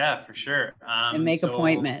 Yeah, for sure. And make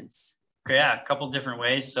appointments. A couple different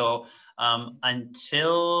ways. So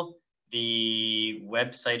until the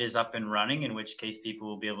website is up and running, in which case people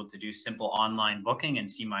will be able to do simple online booking and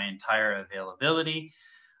see my entire availability.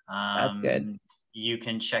 That's good. You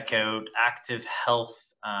can check out Active Health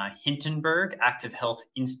Hintonburg, Active Health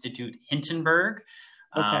Institute Hintonburg.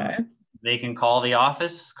 Okay. They can call the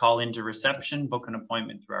office, call into reception, book an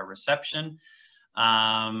appointment through our reception.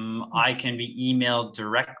 I can be emailed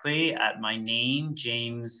directly at my name,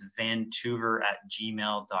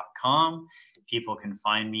 jamesvantuver@gmail.com. People can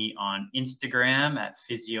find me on Instagram at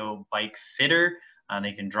Physio Bike Fitter.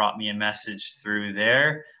 They can drop me a message through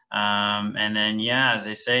there. And then, yeah, as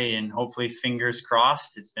I say, and hopefully fingers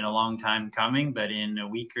crossed, it's been a long time coming, but in a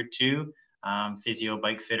week or two,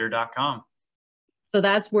 physiobikefitter.com. So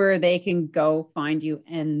that's where they can go find you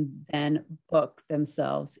and then book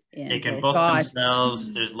themselves in. They can book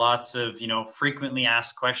themselves. There's lots of, frequently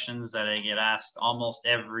asked questions that I get asked almost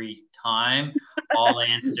every time, all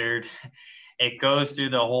answered. It goes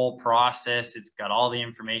through the whole process. It's got all the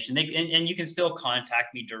information. And you can still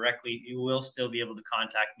contact me directly. You will still be able to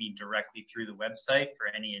contact me directly through the website for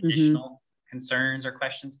any additional concerns or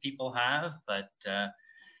questions people have. But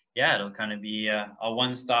yeah, it'll kind of be a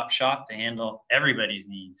one-stop shop to handle everybody's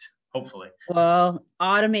needs, hopefully. Well,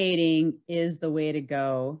 automating is the way to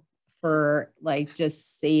go for like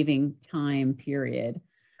just saving time, period.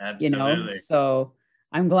 Absolutely. So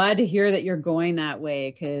I'm glad to hear that you're going that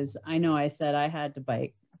way, because I know I said I had to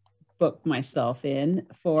book myself in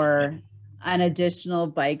for an additional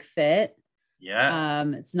bike fit. Yeah.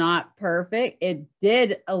 It's not perfect. It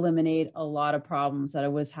did eliminate a lot of problems that I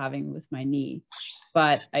was having with my knee,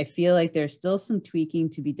 but I feel like there's still some tweaking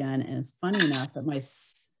to be done. And it's funny enough that my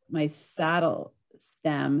saddle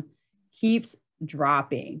stem keeps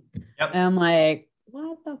dropping. Yep. And I'm like,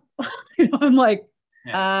 what the fuck? I'm like,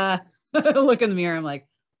 look in the mirror. I'm like,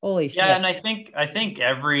 holy shit. Yeah. And I think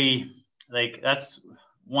that's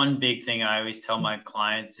one big thing I always tell my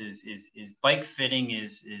clients is bike fitting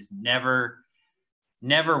is never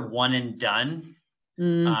one and done.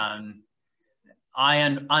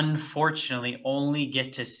 I unfortunately only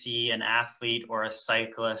get to see an athlete or a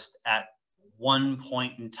cyclist at one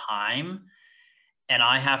point in time, and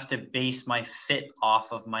I have to base my fit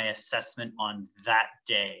off of my assessment on that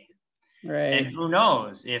day. Right. And who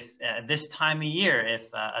knows if this time of year,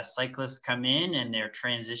 if a cyclist come in and they're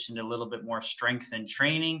transitioned a little bit more strength and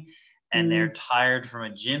training, and they're tired from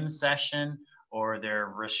a gym session, or they're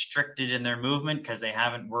restricted in their movement because they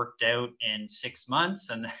haven't worked out in 6 months,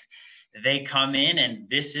 and they come in and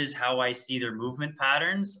this is how I see their movement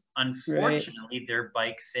patterns. Unfortunately, their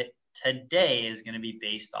bike fit today is going to be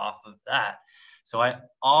based off of that. So I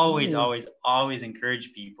always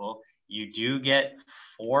encourage people, you do get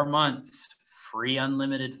 4 months free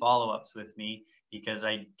unlimited follow-ups with me, because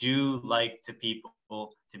I do like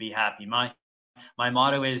people to be happy. My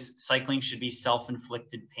motto is cycling should be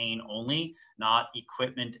self-inflicted pain only, not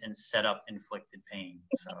equipment and setup inflicted pain.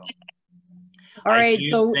 So all right,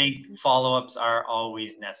 I think follow-ups are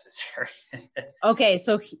always necessary. Okay,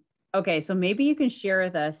 so maybe you can share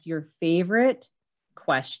with us your favorite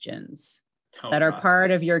questions that are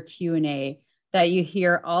part of your Q&A that you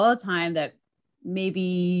hear all the time that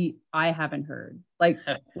maybe I haven't heard. Like,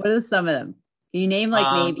 what are some of them? Can you name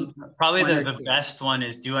maybe? Probably the best one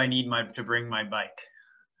is, do I need to bring my bike?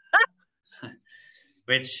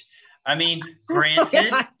 Which, I mean,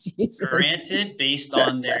 granted, based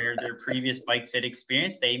on their previous bike fit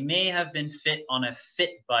experience, they may have been fit on a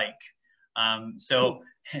fit bike.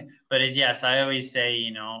 But yes, I always say,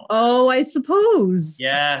 Oh, I suppose.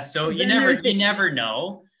 Yeah. So you never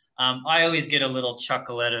know. I always get a little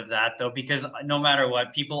chuckle out of that, though, because no matter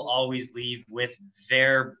what, people always leave with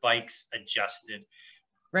their bikes adjusted.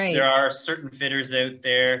 Right. There are certain fitters out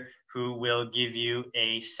there who will give you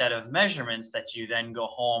a set of measurements that you then go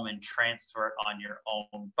home and transfer it on your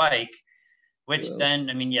own bike, which then,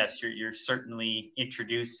 I mean, yes, you're certainly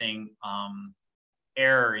introducing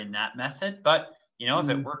error in that method, but if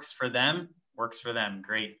it works for them,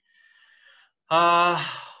 great.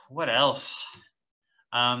 What else?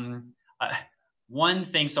 One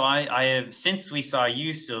thing, so I have, since we saw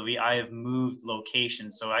you, Sylvie, I have moved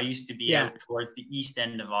locations. So I used to be out towards the east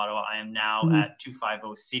end of Ottawa. I am now at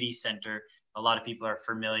 250 City Center. A lot of people are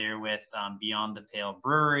familiar with Beyond the Pale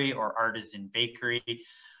Brewery or Artisan Bakery.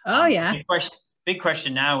 Oh, yeah. Big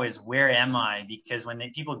question now is, where am I? Because when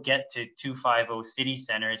people get to 250 City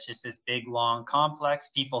Center, it's just this big, long complex.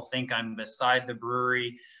 People think I'm beside the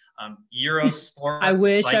brewery. Eurosport. I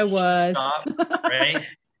wish I was. Shop, right?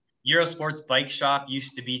 Eurosports Bike Shop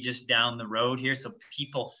used to be just down the road here, so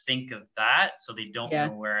people think of that, so they don't know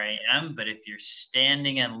where I am. But if you're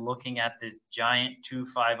standing and looking at this giant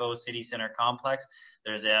 250 city center complex,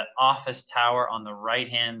 there's an office tower on the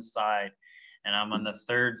right-hand side, and I'm on the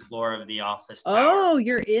 3rd floor of the office tower. Oh,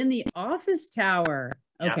 you're in the office tower.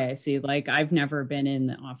 Yeah. Okay, see, like I've never been in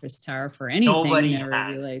the office tower for anything. Nobody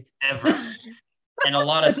has ever. And a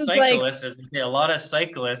lot of cyclists, as I say, a lot of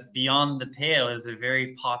cyclists, Beyond the Pale is a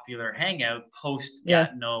very popular hangout post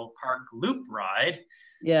Gatineau Park Loop ride.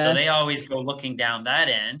 Yeah. So they always go looking down that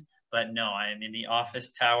end. But no, I'm in the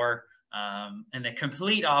office tower, and the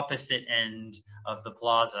complete opposite end of the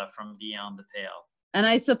plaza from Beyond the Pale. And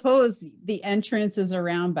I suppose the entrance is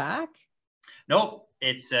around back? Nope.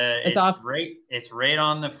 It's right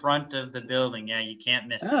on the front of the building. Yeah, you can't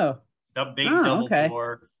miss it. The big double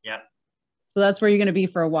door. Yeah. So that's where you're going to be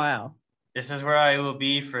for a while. This is where I will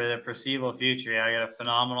be for the foreseeable future. Yeah, I got a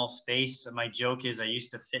phenomenal space. My joke is I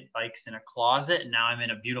used to fit bikes in a closet, and now I'm in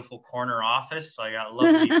a beautiful corner office. So I got a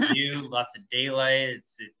lovely view, lots of daylight.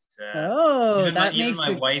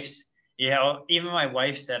 Even my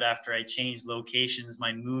wife said after I changed locations,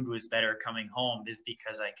 my mood was better coming home, is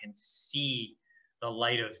because I can see the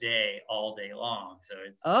light of day all day long. So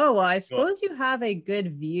it's I suppose you have a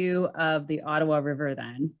good view of the Ottawa River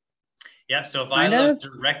then. Yep. So if I look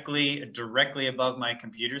directly above my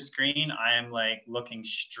computer screen, I am like looking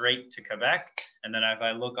straight to Quebec. And then if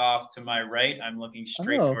I look off to my right, I'm looking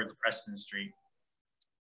straight towards Preston Street.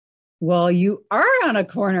 Well, you are on a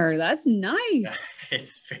corner. That's nice.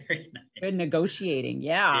 It's very nice. Good negotiating.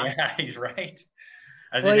 Yeah. Yeah, he's right.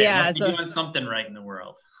 Must be doing something right in the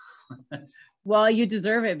world. Well, you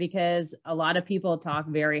deserve it, because a lot of people talk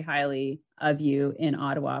very highly of you in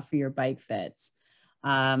Ottawa for your bike fits.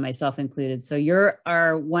 Myself included. So you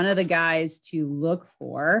are one of the guys to look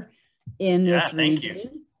for in this region.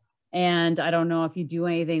 Thank you. And I don't know if you do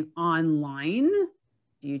anything online.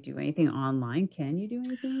 Do you do anything online? Can you do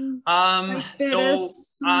anything?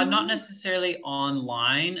 Not necessarily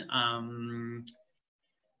online.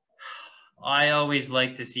 I always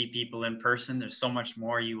like to see people in person. There's so much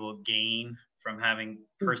more you will gain from having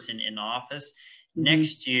person in office.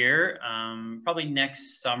 Next year, probably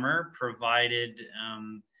next summer, provided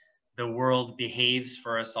the world behaves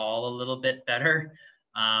for us all a little bit better,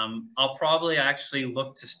 I'll probably actually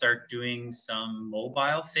look to start doing some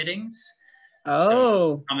mobile fittings.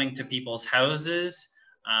 So coming to people's houses.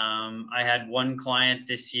 I had one client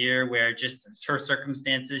this year where just her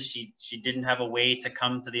circumstances, she didn't have a way to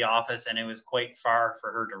come to the office, and it was quite far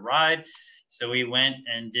for her to ride. So we went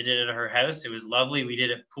and did it at her house. It was lovely. We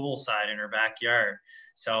did it poolside in her backyard.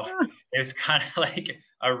 So it was kind of like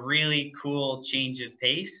a really cool change of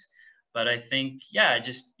pace. But I think,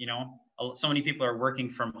 just, so many people are working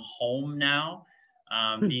from home now.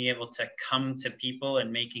 Being able to come to people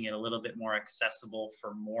and making it a little bit more accessible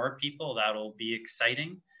for more people, that'll be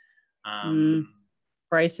exciting.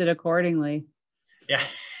 Price it accordingly. Yeah.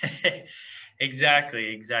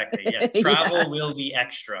 Exactly. Yes, travel will be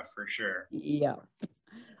extra for sure. Yeah.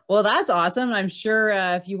 Well, that's awesome. I'm sure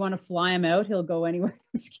if you want to fly him out, he'll go anywhere.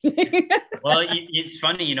 Well, it's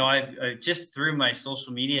funny, I've just through my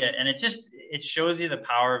social media, and it shows you the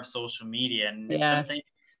power of social media, and it's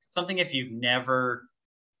something if you've never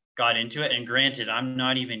got into it. And granted, I'm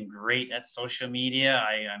not even great at social media.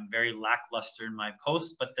 I'm very lackluster in my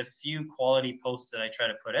posts, but the few quality posts that I try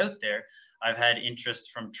to put out there, I've had interest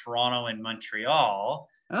from Toronto and Montreal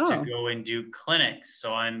to go and do clinics.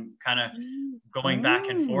 So I'm kind of going back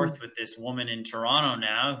and forth with this woman in Toronto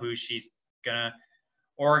now, who she's gonna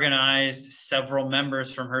organize several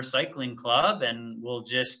members from her cycling club, and we'll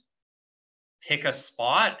just pick a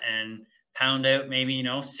spot and pound out maybe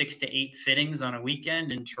 6 to 8 fittings on a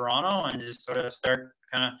weekend in Toronto, and just sort of start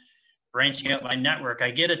kind of branching out my network. I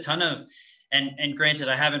get a ton of, and granted,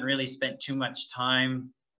 I haven't really spent too much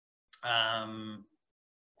time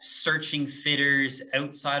searching fitters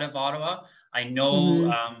outside of Ottawa. I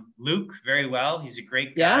know Luke very well. He's a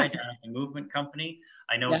great guy down at the Movement Company.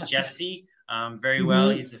 I know Jesse very well.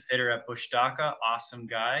 He's the fitter at Bushdaka. Awesome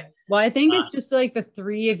guy. Well, I think it's just like the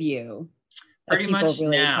three of you that pretty much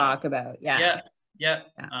really now. Talk about. Yeah.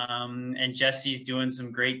 And Jesse's doing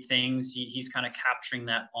some great things. He's kind of capturing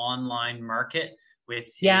that online market with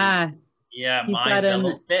his, My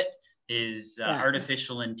VeloFit, his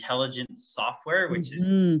artificial intelligence software, which is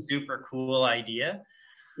a super cool idea.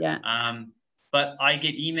 But I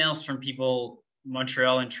get emails from people,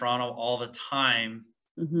 Montreal and Toronto, all the time,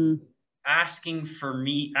 asking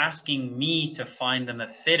me to find them a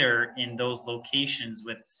fitter in those locations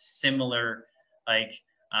with similar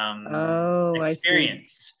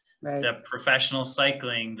experience. Right. the professional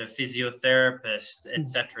cycling, the physiotherapist, et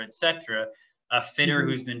cetera, a fitter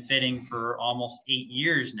who's been fitting for almost 8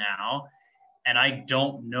 years now. And I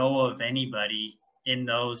don't know of anybody in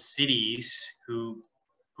those cities who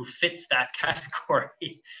fits that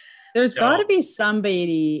category. There's got to be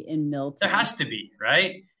somebody in Milton. There has to be,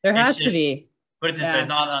 right? There has to be. Put it this way,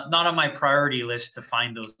 not on my priority list to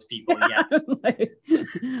find those people yet. Like,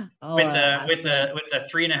 with a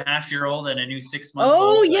 3.5-year-old and a new 6-month-old.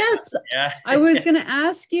 Oh yes, yeah. I was gonna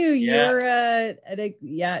ask you. You're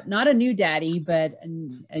not a new daddy, but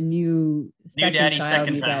a new second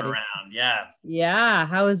time daddy. around. Yeah. Yeah.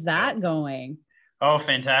 How is that going? Oh,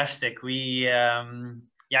 fantastic. We we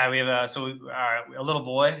have a little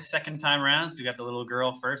boy second time around. So we got the little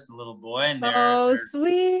girl first, the little boy, and they're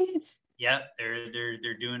sweet. Yeah, they're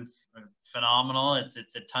doing phenomenal. It's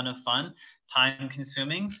a ton of fun, time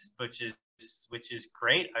consuming, which is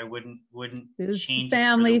great. I wouldn't change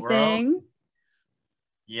family it for the world. thing.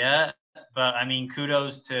 Yeah, but I mean,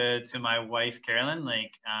 kudos to my wife Carolyn.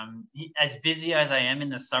 Like, as busy as I am in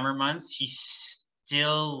the summer months, she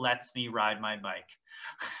still lets me ride my bike.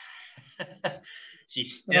 She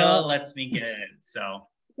still lets me get it. So,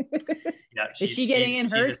 yeah. Is she getting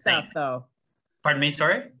in her stuff though? Pardon me,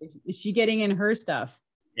 sorry? Is she getting in her stuff?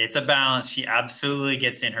 It's a balance. She absolutely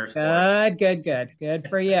gets in her sport. Good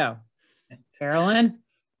for you. Carolyn,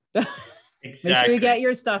 exactly. Make sure you get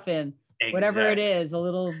your stuff in. Exactly. Whatever it is, a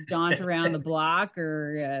little jaunt around the block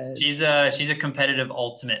or... She's a competitive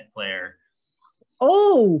ultimate player.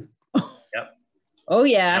 Oh! Yep. Oh,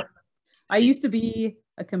 yeah. Yep. I used to be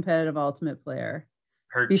a competitive ultimate player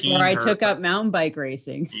before I took up mountain bike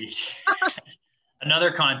racing.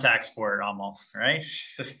 Another contact sport almost, right?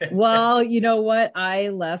 Well, you know what? I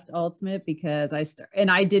left Ultimate because I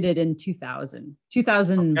did it in 2000,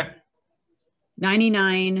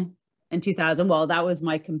 99 and 2000. Well, that was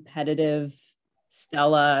my competitive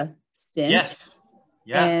Stella stint. Yes.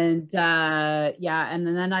 Yeah. And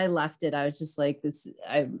and then I left it. I was just like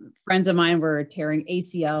friends of mine were tearing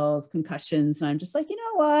ACLs, concussions. And I'm just like, you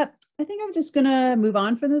know what? I think I'm just going to move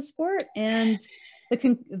on from this sport. And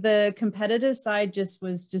the competitive side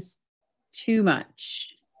was too much.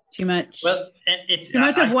 Well, it's too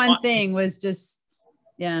much of one thing was just,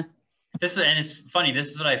 yeah. And it's funny. This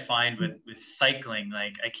is what I find with cycling.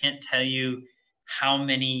 Like, I can't tell you how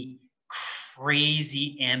many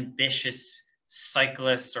crazy ambitious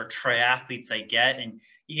cyclists or triathletes I get, and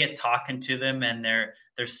you get talking to them, and their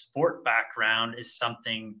sport background is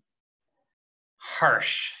something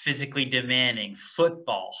harsh, physically demanding,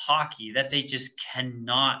 football, hockey, that they just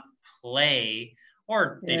cannot play,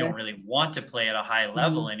 or they don't really want to play at a high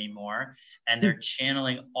level anymore. And they're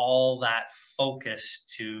channeling all that focus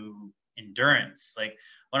to endurance. Like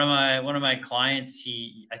one of my clients,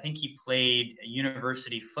 I think he played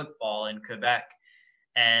university football in Quebec.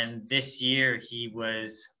 And this year he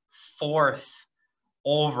was 4th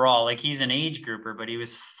overall. Like, he's an age grouper, but he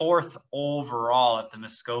was 4th overall at the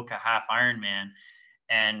Muskoka Half Ironman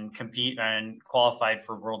and qualified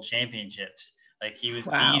for world championships. Like, he was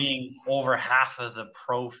beating over half of the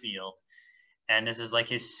pro field. And this is like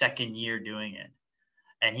his 2nd year doing it.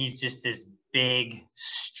 And he's just this big,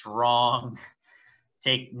 strong,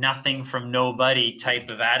 take nothing from nobody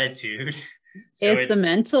type of attitude. So it's the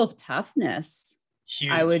mental toughness.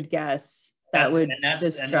 Huge. I would guess that's what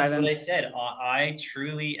I said. I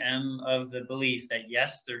truly am of the belief that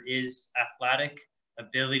yes, there is athletic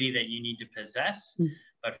ability that you need to possess,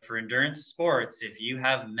 but for endurance sports, if you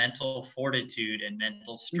have mental fortitude and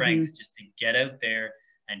mental strength just to get out there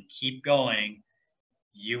and keep going,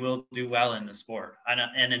 you will do well in the sport,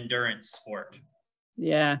 an endurance sport.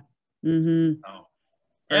 Yeah. Mm-hmm. So,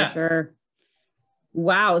 for sure.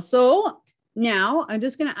 Wow. So now I'm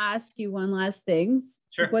just going to ask you one last thing.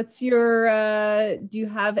 Sure. What's your, do you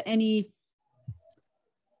have any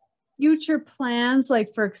future plans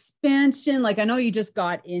like for expansion? Like, I know you just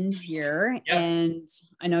got in here and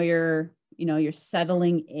I know you're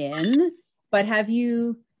settling in, but do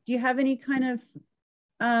you have any kind of,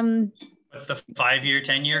 what's the 5-year,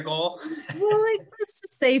 10-year goal? Well, like, let's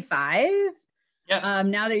just say 5. Yeah.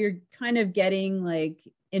 Now that you're kind of getting like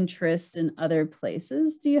interest in other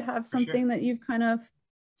places, do you have something that you've kind of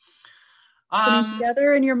putting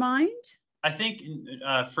together in your mind? I think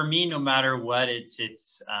for me, no matter what,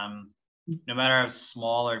 it's no matter how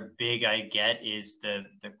small or big I get, is the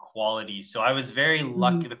quality. So I was very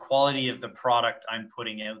lucky, the quality of the product I'm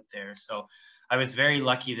putting out there. So I was very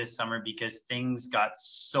lucky this summer because things got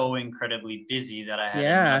so incredibly busy that I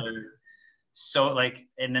had so like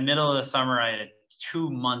in the middle of the summer, I had a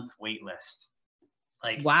 2-month wait list.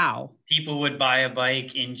 Like, wow. people would buy a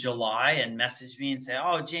bike in July and message me and say,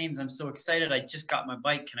 "Oh, James, I'm so excited. I just got my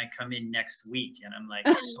bike. Can I come in next week?" And I'm like,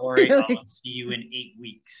 "Sorry, I'll see you in 8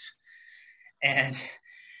 weeks." And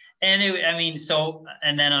I mean, so,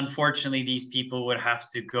 and then unfortunately, these people would have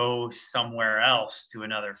to go somewhere else to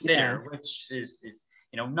another fitter, which is,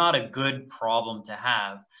 not a good problem to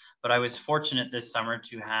have. But I was fortunate this summer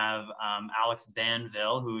to have Alex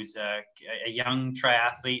Banville, who's a young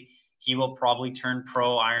triathlete. He will probably turn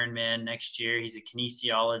pro Ironman next year. He's a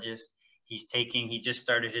kinesiologist. He just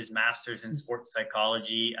started his master's in sports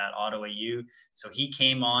psychology at Ottawa U. So he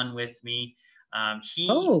came on with me.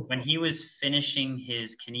 When he was finishing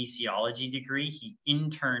his kinesiology degree, he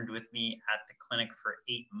interned with me at the clinic for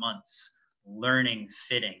 8 months, learning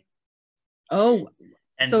fitting. Oh,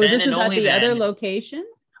 and so this is at the other location?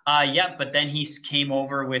 Yeah, but then he came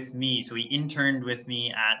over with me. So he interned with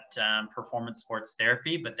me at Performance Sports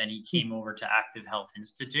Therapy, but then he came over to Active Health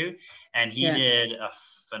Institute, and he did a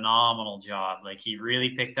phenomenal job. Like, he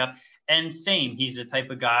really picked up. And same, he's the type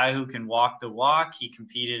of guy who can walk the walk. He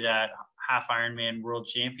competed at half Ironman World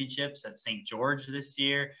Championships at St. George this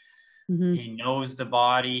year. Mm-hmm. He knows the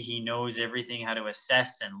body. He knows everything, how to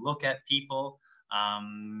assess and look at people.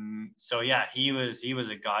 So yeah, he was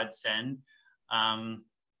a godsend.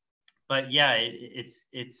 But yeah, it's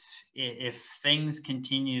if things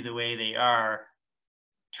continue the way they are,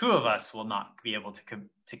 two of us will not be able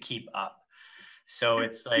to keep up. So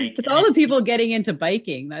it's like, but all the people getting into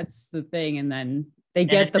biking, that's the thing, and then they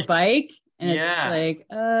get the bike, and it's just like,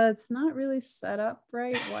 it's not really set up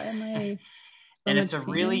right. Why am I? And it's a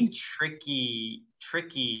really tricky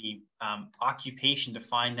occupation to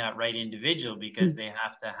find that right individual, because they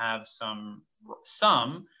have to have some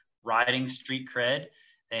riding street cred.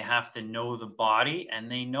 They have to know the body,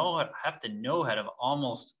 and they have to know how to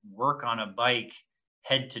almost work on a bike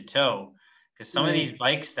head to toe. Because some of these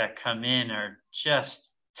bikes that come in are just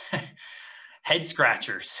head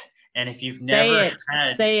scratchers. And if you've never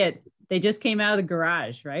say it, they just came out of the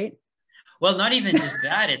garage, right? Well, not even just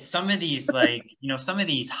that. It's some of these, like, some of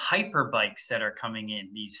these hyper bikes that are coming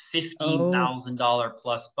in, these $15,000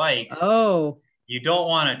 plus bikes. You don't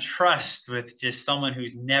want to trust with just someone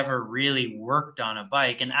who's never really worked on a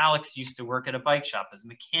bike. And Alex used to work at a bike shop as a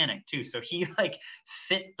mechanic too. So he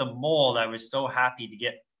fit the mold. I was so happy to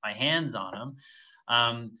get my hands on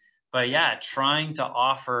him. But yeah, trying to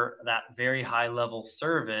offer that very high level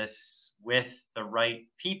service with the right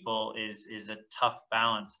people is a tough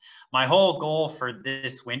balance. My whole goal for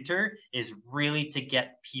this winter is really to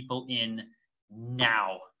get people in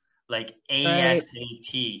now, like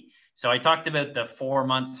ASAP. So I talked about the 4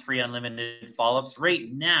 months free unlimited follow-ups. Right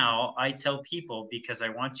now, I tell people, because I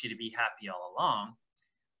want you to be happy all along,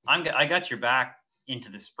 I got your back into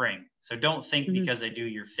the spring. So don't think because I do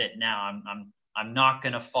your fit now, I'm not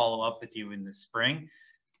going to follow up with you in the spring.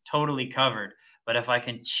 Totally covered. But if I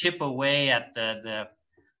can chip away at the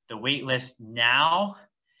wait list now,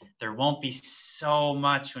 there won't be so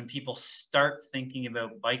much when people start thinking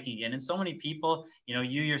about biking again. And so many people, you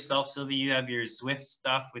yourself, Sylvie, you have your Zwift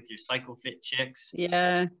stuff with your CycleFit chicks.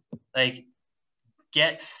 Yeah. Like,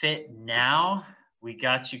 get fit now. We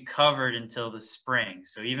got you covered until the spring.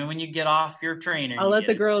 So even when you get off your trainer, I'll let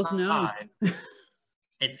the girls know.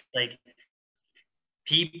 It's like,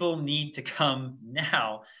 people need to come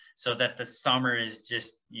now, so that the summer is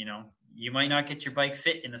just, you might not get your bike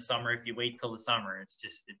fit in the summer if you wait till the summer.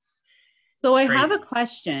 So I have a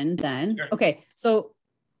question then. Sure. Okay. So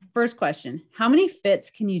first question, how many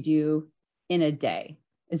fits can you do in a day?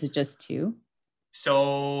 Is it just 2?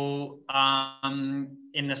 So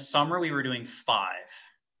in the summer we were doing 5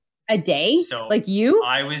 a day. So like you?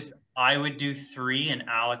 I would do 3 and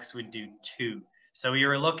Alex would do 2. So we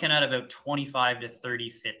were looking at about 25 to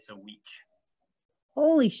 30 fits a week.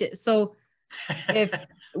 Holy shit. So if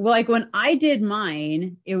when I did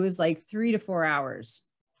mine, it was like 3 to 4 hours.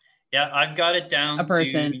 Yeah, I've got it down a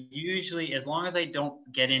person. To usually, as long as I don't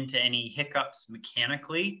get into any hiccups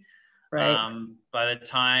mechanically, right. By the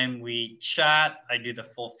time we chat, I do the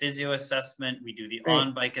full physio assessment, we do the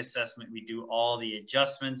on-bike assessment, we do all the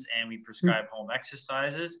adjustments, and we prescribe home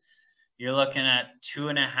exercises. You're looking at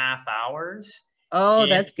 2.5 hours. Oh,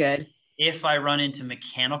 that's good. If I run into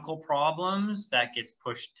mechanical problems, that gets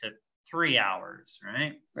pushed to 3 hours,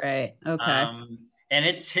 right? Right. Okay. And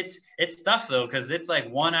it's tough though, because it's like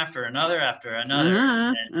one after another. And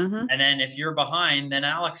then if you're behind, then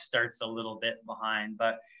Alex starts a little bit behind.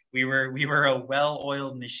 But we were a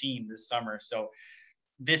well-oiled machine this summer. So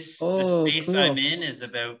the space cool. I'm in is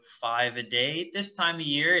about 5 a day. This time of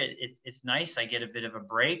year, it's nice. I get a bit of a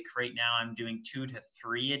break. Right now, I'm doing 2 to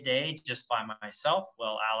 3 a day just by myself.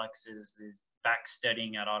 Well, Alex is back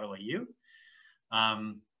studying at Ottawa U.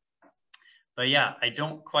 But yeah, I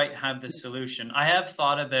don't quite have the solution. I have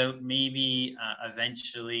thought about maybe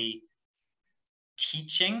eventually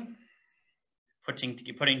teaching, putting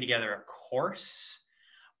together a course,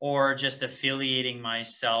 or just affiliating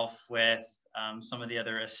myself with some of the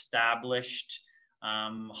other established,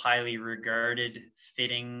 highly regarded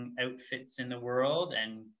fitting outfits in the world,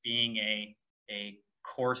 and being a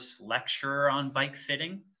course lecturer on bike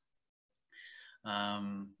fitting.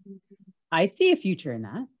 I see a future in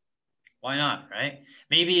that. Why not, right?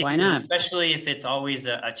 Maybe, Why not? especially if it's always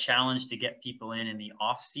a challenge to get people in the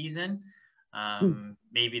off season.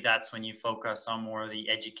 Maybe that's when you focus on more of the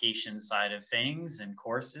education side of things and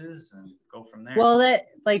courses, and go from there. Well,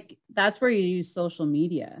 that's where you use social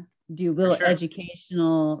media, do little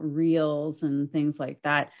educational reels and things like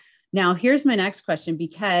that. Now, here's my next question,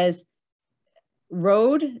 because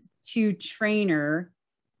road to trainer,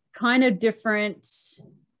 kind of different.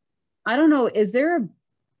 I don't know.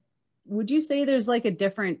 Would you say there's like a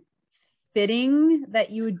different fitting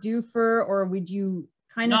that you would do for, or would you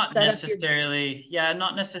kind of set up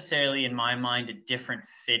not necessarily in my mind a different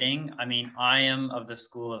fitting. I mean, I am of the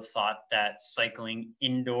school of thought that cycling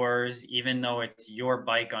indoors, even though it's your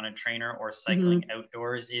bike on a trainer, or cycling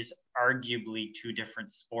outdoors, is arguably two different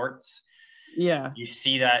sports. Yeah. You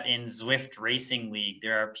see that in Zwift Racing League.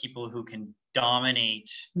 There are people who can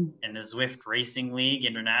dominate in the Zwift Racing League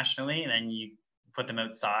internationally, and then you put them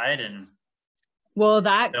outside and... Well,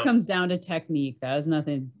 that comes down to technique. That is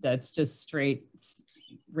nothing. That's just straight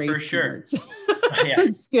race for sure.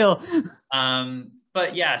 Skill.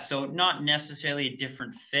 But yeah, so not necessarily a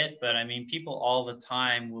different fit, but I mean, people all the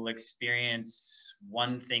time will experience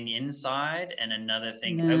one thing inside and another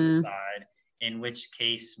thing outside, in which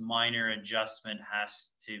case minor adjustment has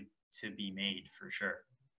to be made for sure.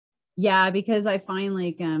 Yeah, because I find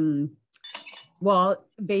like, well,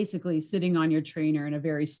 basically sitting on your trainer in a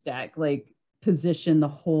very position the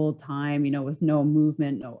whole time, with no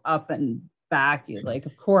movement, no up and back. You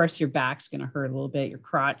of course your back's going to hurt a little bit. Your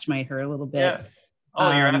crotch might hurt a little bit. Yeah.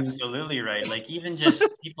 Oh, you're absolutely right. Like, even just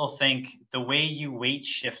people think the way you weight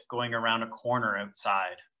shift going around a corner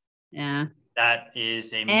outside. Yeah. That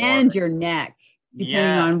is your neck, depending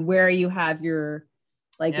on where you have your,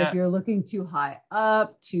 if you're looking too high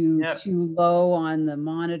up, too low on the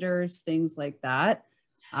monitors, things like that.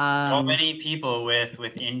 So many people with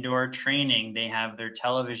indoor training, they have their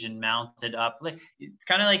television mounted up. It's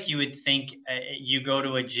kind of like you would think you go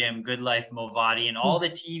to a gym, Good Life, Movati, and all the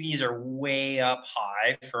TVs are way up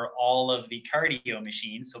high for all of the cardio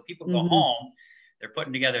machines. So people go home, they're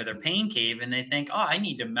putting together their pain cave, and they think, oh, I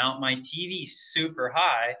need to mount my TV super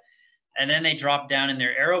high. And then they drop down in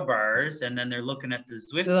their aero bars, and then they're looking at the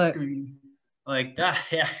Zwift screen like that.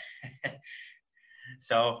 Yeah.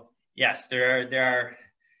 So yes, there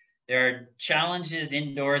are challenges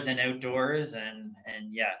indoors and outdoors, and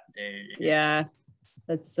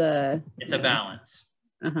it's a balance.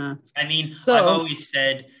 I mean, so I've always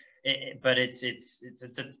said, but it's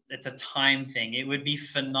a time thing. It would be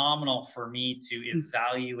phenomenal for me to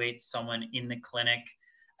evaluate someone in the clinic,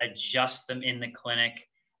 adjust them in the clinic,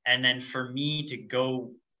 and then for me to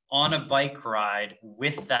go on a bike ride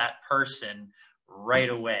with that person right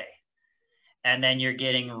away. And then you're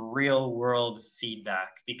getting real world feedback,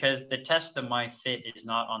 because the test of my fit is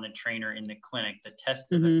not on the trainer in the clinic. The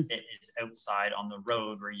test of the fit is outside on the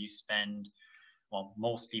road, where you spend, well,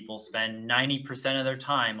 most people spend 90% of their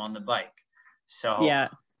time on the bike. So yeah,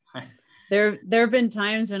 there have been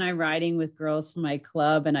times when I'm riding with girls from my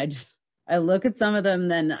club, and I look at some of them,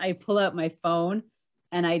 then I pull out my phone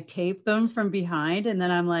and I tape them from behind, and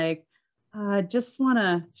then I'm like, I just want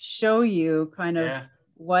to show you kind of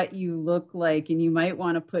what you look like, and you might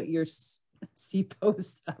want to put your C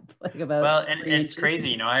post up about. Well, and it's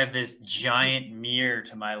crazy, I have this giant mirror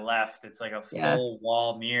to my left. It's like a full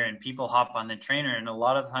wall mirror, and people hop on the trainer, and a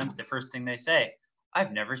lot of times the first thing they say,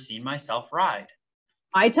 I've never seen myself ride.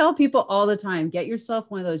 I tell people all the time, get yourself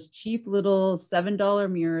one of those cheap little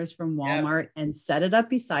 $7 mirrors from Walmart and set it up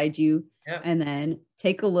beside you. And then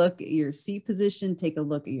take a look at your seat position, take a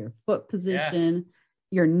look at your foot position,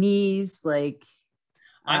 your knees, I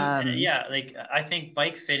think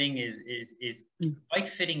bike fitting is bike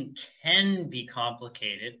fitting can be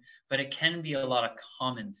complicated, but it can be a lot of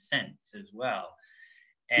common sense as well.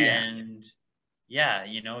 And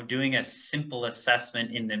doing a simple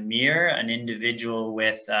assessment in the mirror, an individual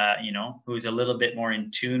with who's a little bit more in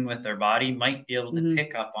tune with their body might be able to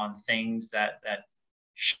pick up on things that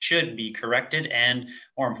should be corrected, and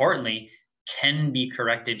more importantly, can be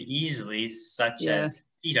corrected easily, such as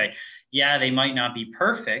seat height. Yeah, they might not be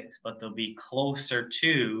perfect, but they'll be closer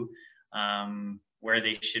to where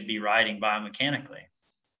they should be riding biomechanically.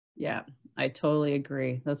 Yeah, I totally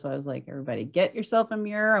agree. That's why I was like, everybody, get yourself a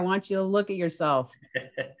mirror. I want you to look at yourself.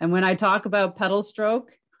 And when I talk about pedal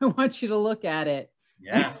stroke, I want you to look at it.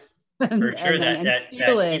 Yeah, for sure.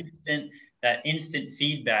 That instant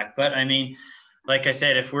feedback. But I mean, like I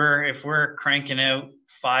said, if we're cranking out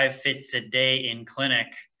 5 fits a day in clinic,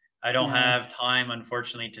 I don't have time,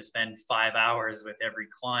 unfortunately, to spend 5 hours with every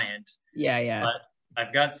client. Yeah. But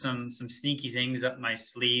I've got some sneaky things up my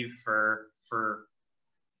sleeve for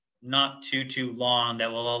not too long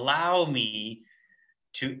that will allow me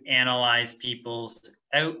to analyze people's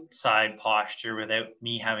outside posture without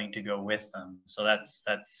me having to go with them. So that's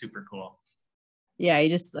super cool. Yeah, you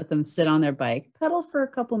just let them sit on their bike, pedal for a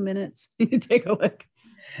couple minutes. You take a look.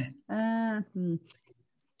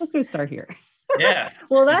 Let's go start here. Yeah.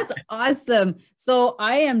 Well, that's awesome. So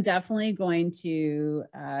I am definitely going to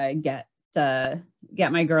get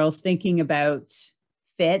my girls thinking about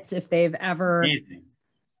fits if they've ever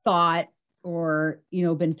thought or,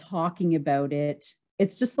 been talking about it.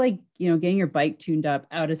 It's just like, getting your bike tuned up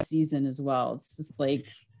out of season as well. It's just like,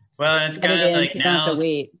 well, it's kind of like so you don't have to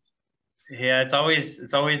wait. Yeah, it's always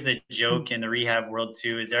the joke in the rehab world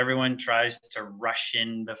too, is everyone tries to rush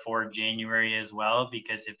in before January as well,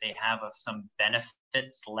 because if they have some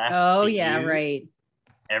benefits left. Oh yeah, right.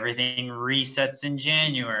 Everything resets in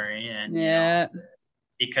January, and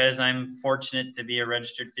because I'm fortunate to be a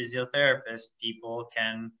registered physiotherapist, people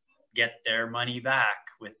can get their money back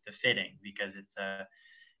with the fitting because it's a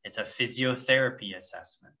physiotherapy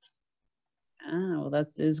assessment. Ah, well, that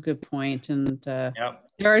is a good point. And there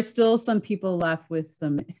are still some people left with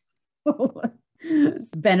some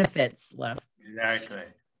benefits left. Exactly.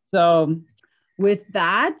 So with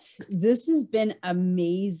that, this has been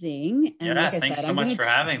amazing. And like I thanks said, so much for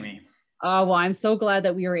having me. Oh, well, I'm so glad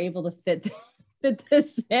that we were able to fit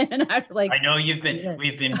this in. I know we've been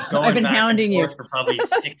going I've been back hounding and forth for probably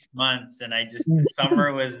 6 months, and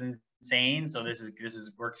summer was insane. So this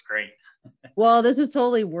works great. Well, this is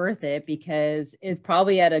totally worth it because it's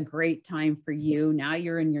probably at a great time for you. Now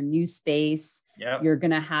you're in your new space. Yep. You're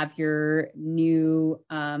going to have your new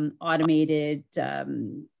automated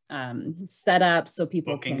setup so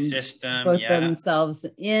people booking can system, book themselves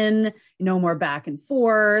in, no more back and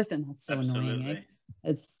forth. And that's so annoying. Eh?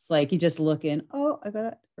 It's like you just look in, oh, I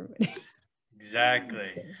got it.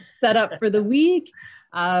 Exactly. Set up for the week.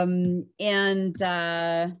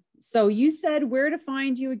 So you said where to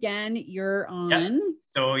find you again. You're on. Yep.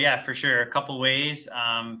 So for sure. A couple ways.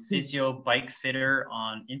 Physio Bike Fitter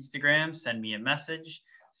on Instagram. Send me a message.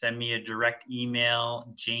 Send me a direct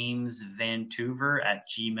email,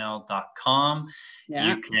 jamesvantuver@gmail.com.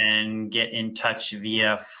 Yeah. You can get in touch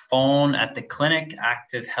via phone at the clinic,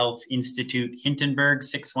 Active Health Institute, Hintonburg,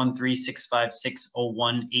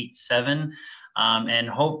 613-656-0187. And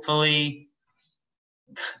hopefully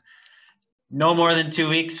no more than 2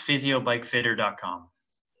 weeks, physiobikefitter.com.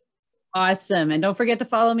 Awesome. And don't forget to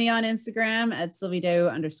follow me on Instagram at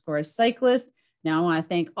sylviedoe_cyclist. Now, I want to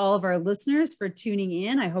thank all of our listeners for tuning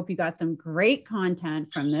in. I hope you got some great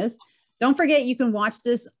content from this. Don't forget, you can watch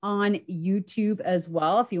this on YouTube as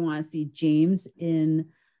well if you want to see James in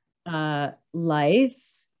life,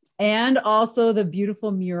 and also the beautiful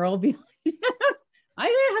mural behind him. I'm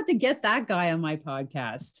gonna have to get that guy on my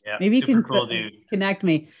podcast. Yeah, maybe you can connect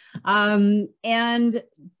me. And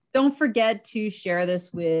don't forget to share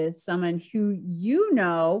this with someone who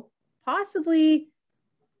possibly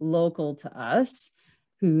local to us,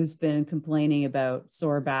 who's been complaining about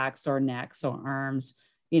sore back, sore neck, sore arms,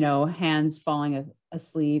 hands falling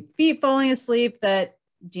asleep, feet falling asleep, that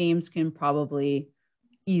James can probably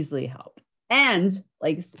easily help. And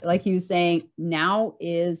like he was saying, now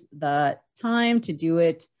is the time to do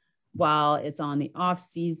it while it's on the off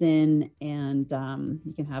season, and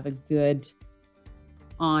you can have a good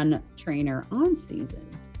on trainer on season.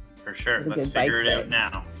 For sure. Let's figure it out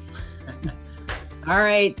now. All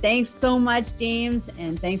right. Thanks so much, James.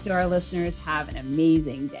 And thanks to our listeners. Have an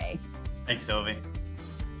amazing day. Thanks, Sylvie.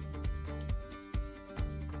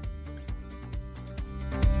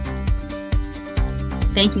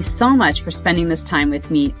 Thank you so much for spending this time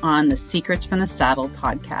with me on the Secrets from the Saddle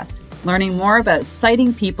podcast, learning more about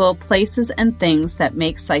sighting people, places, and things that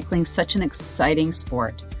make cycling such an exciting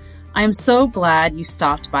sport. I am so glad you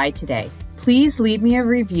stopped by today. Please leave me a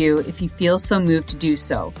review if you feel so moved to do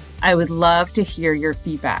so. I would love to hear your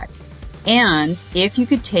feedback. And if you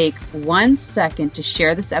could take 1 second to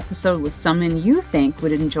share this episode with someone you think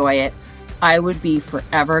would enjoy it, I would be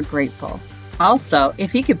forever grateful. Also,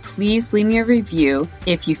 if you could please leave me a review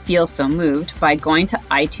if you feel so moved by going to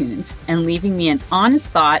iTunes and leaving me an honest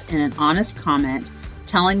thought and an honest comment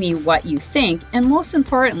telling me what you think, and most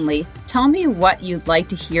importantly, tell me what you'd like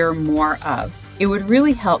to hear more of. It would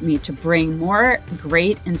really help me to bring more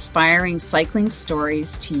great, inspiring cycling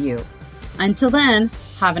stories to you. Until then,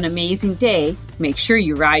 have an amazing day. Make sure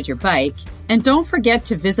you ride your bike. And don't forget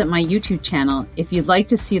to visit my YouTube channel if you'd like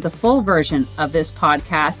to see the full version of this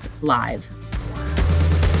podcast live.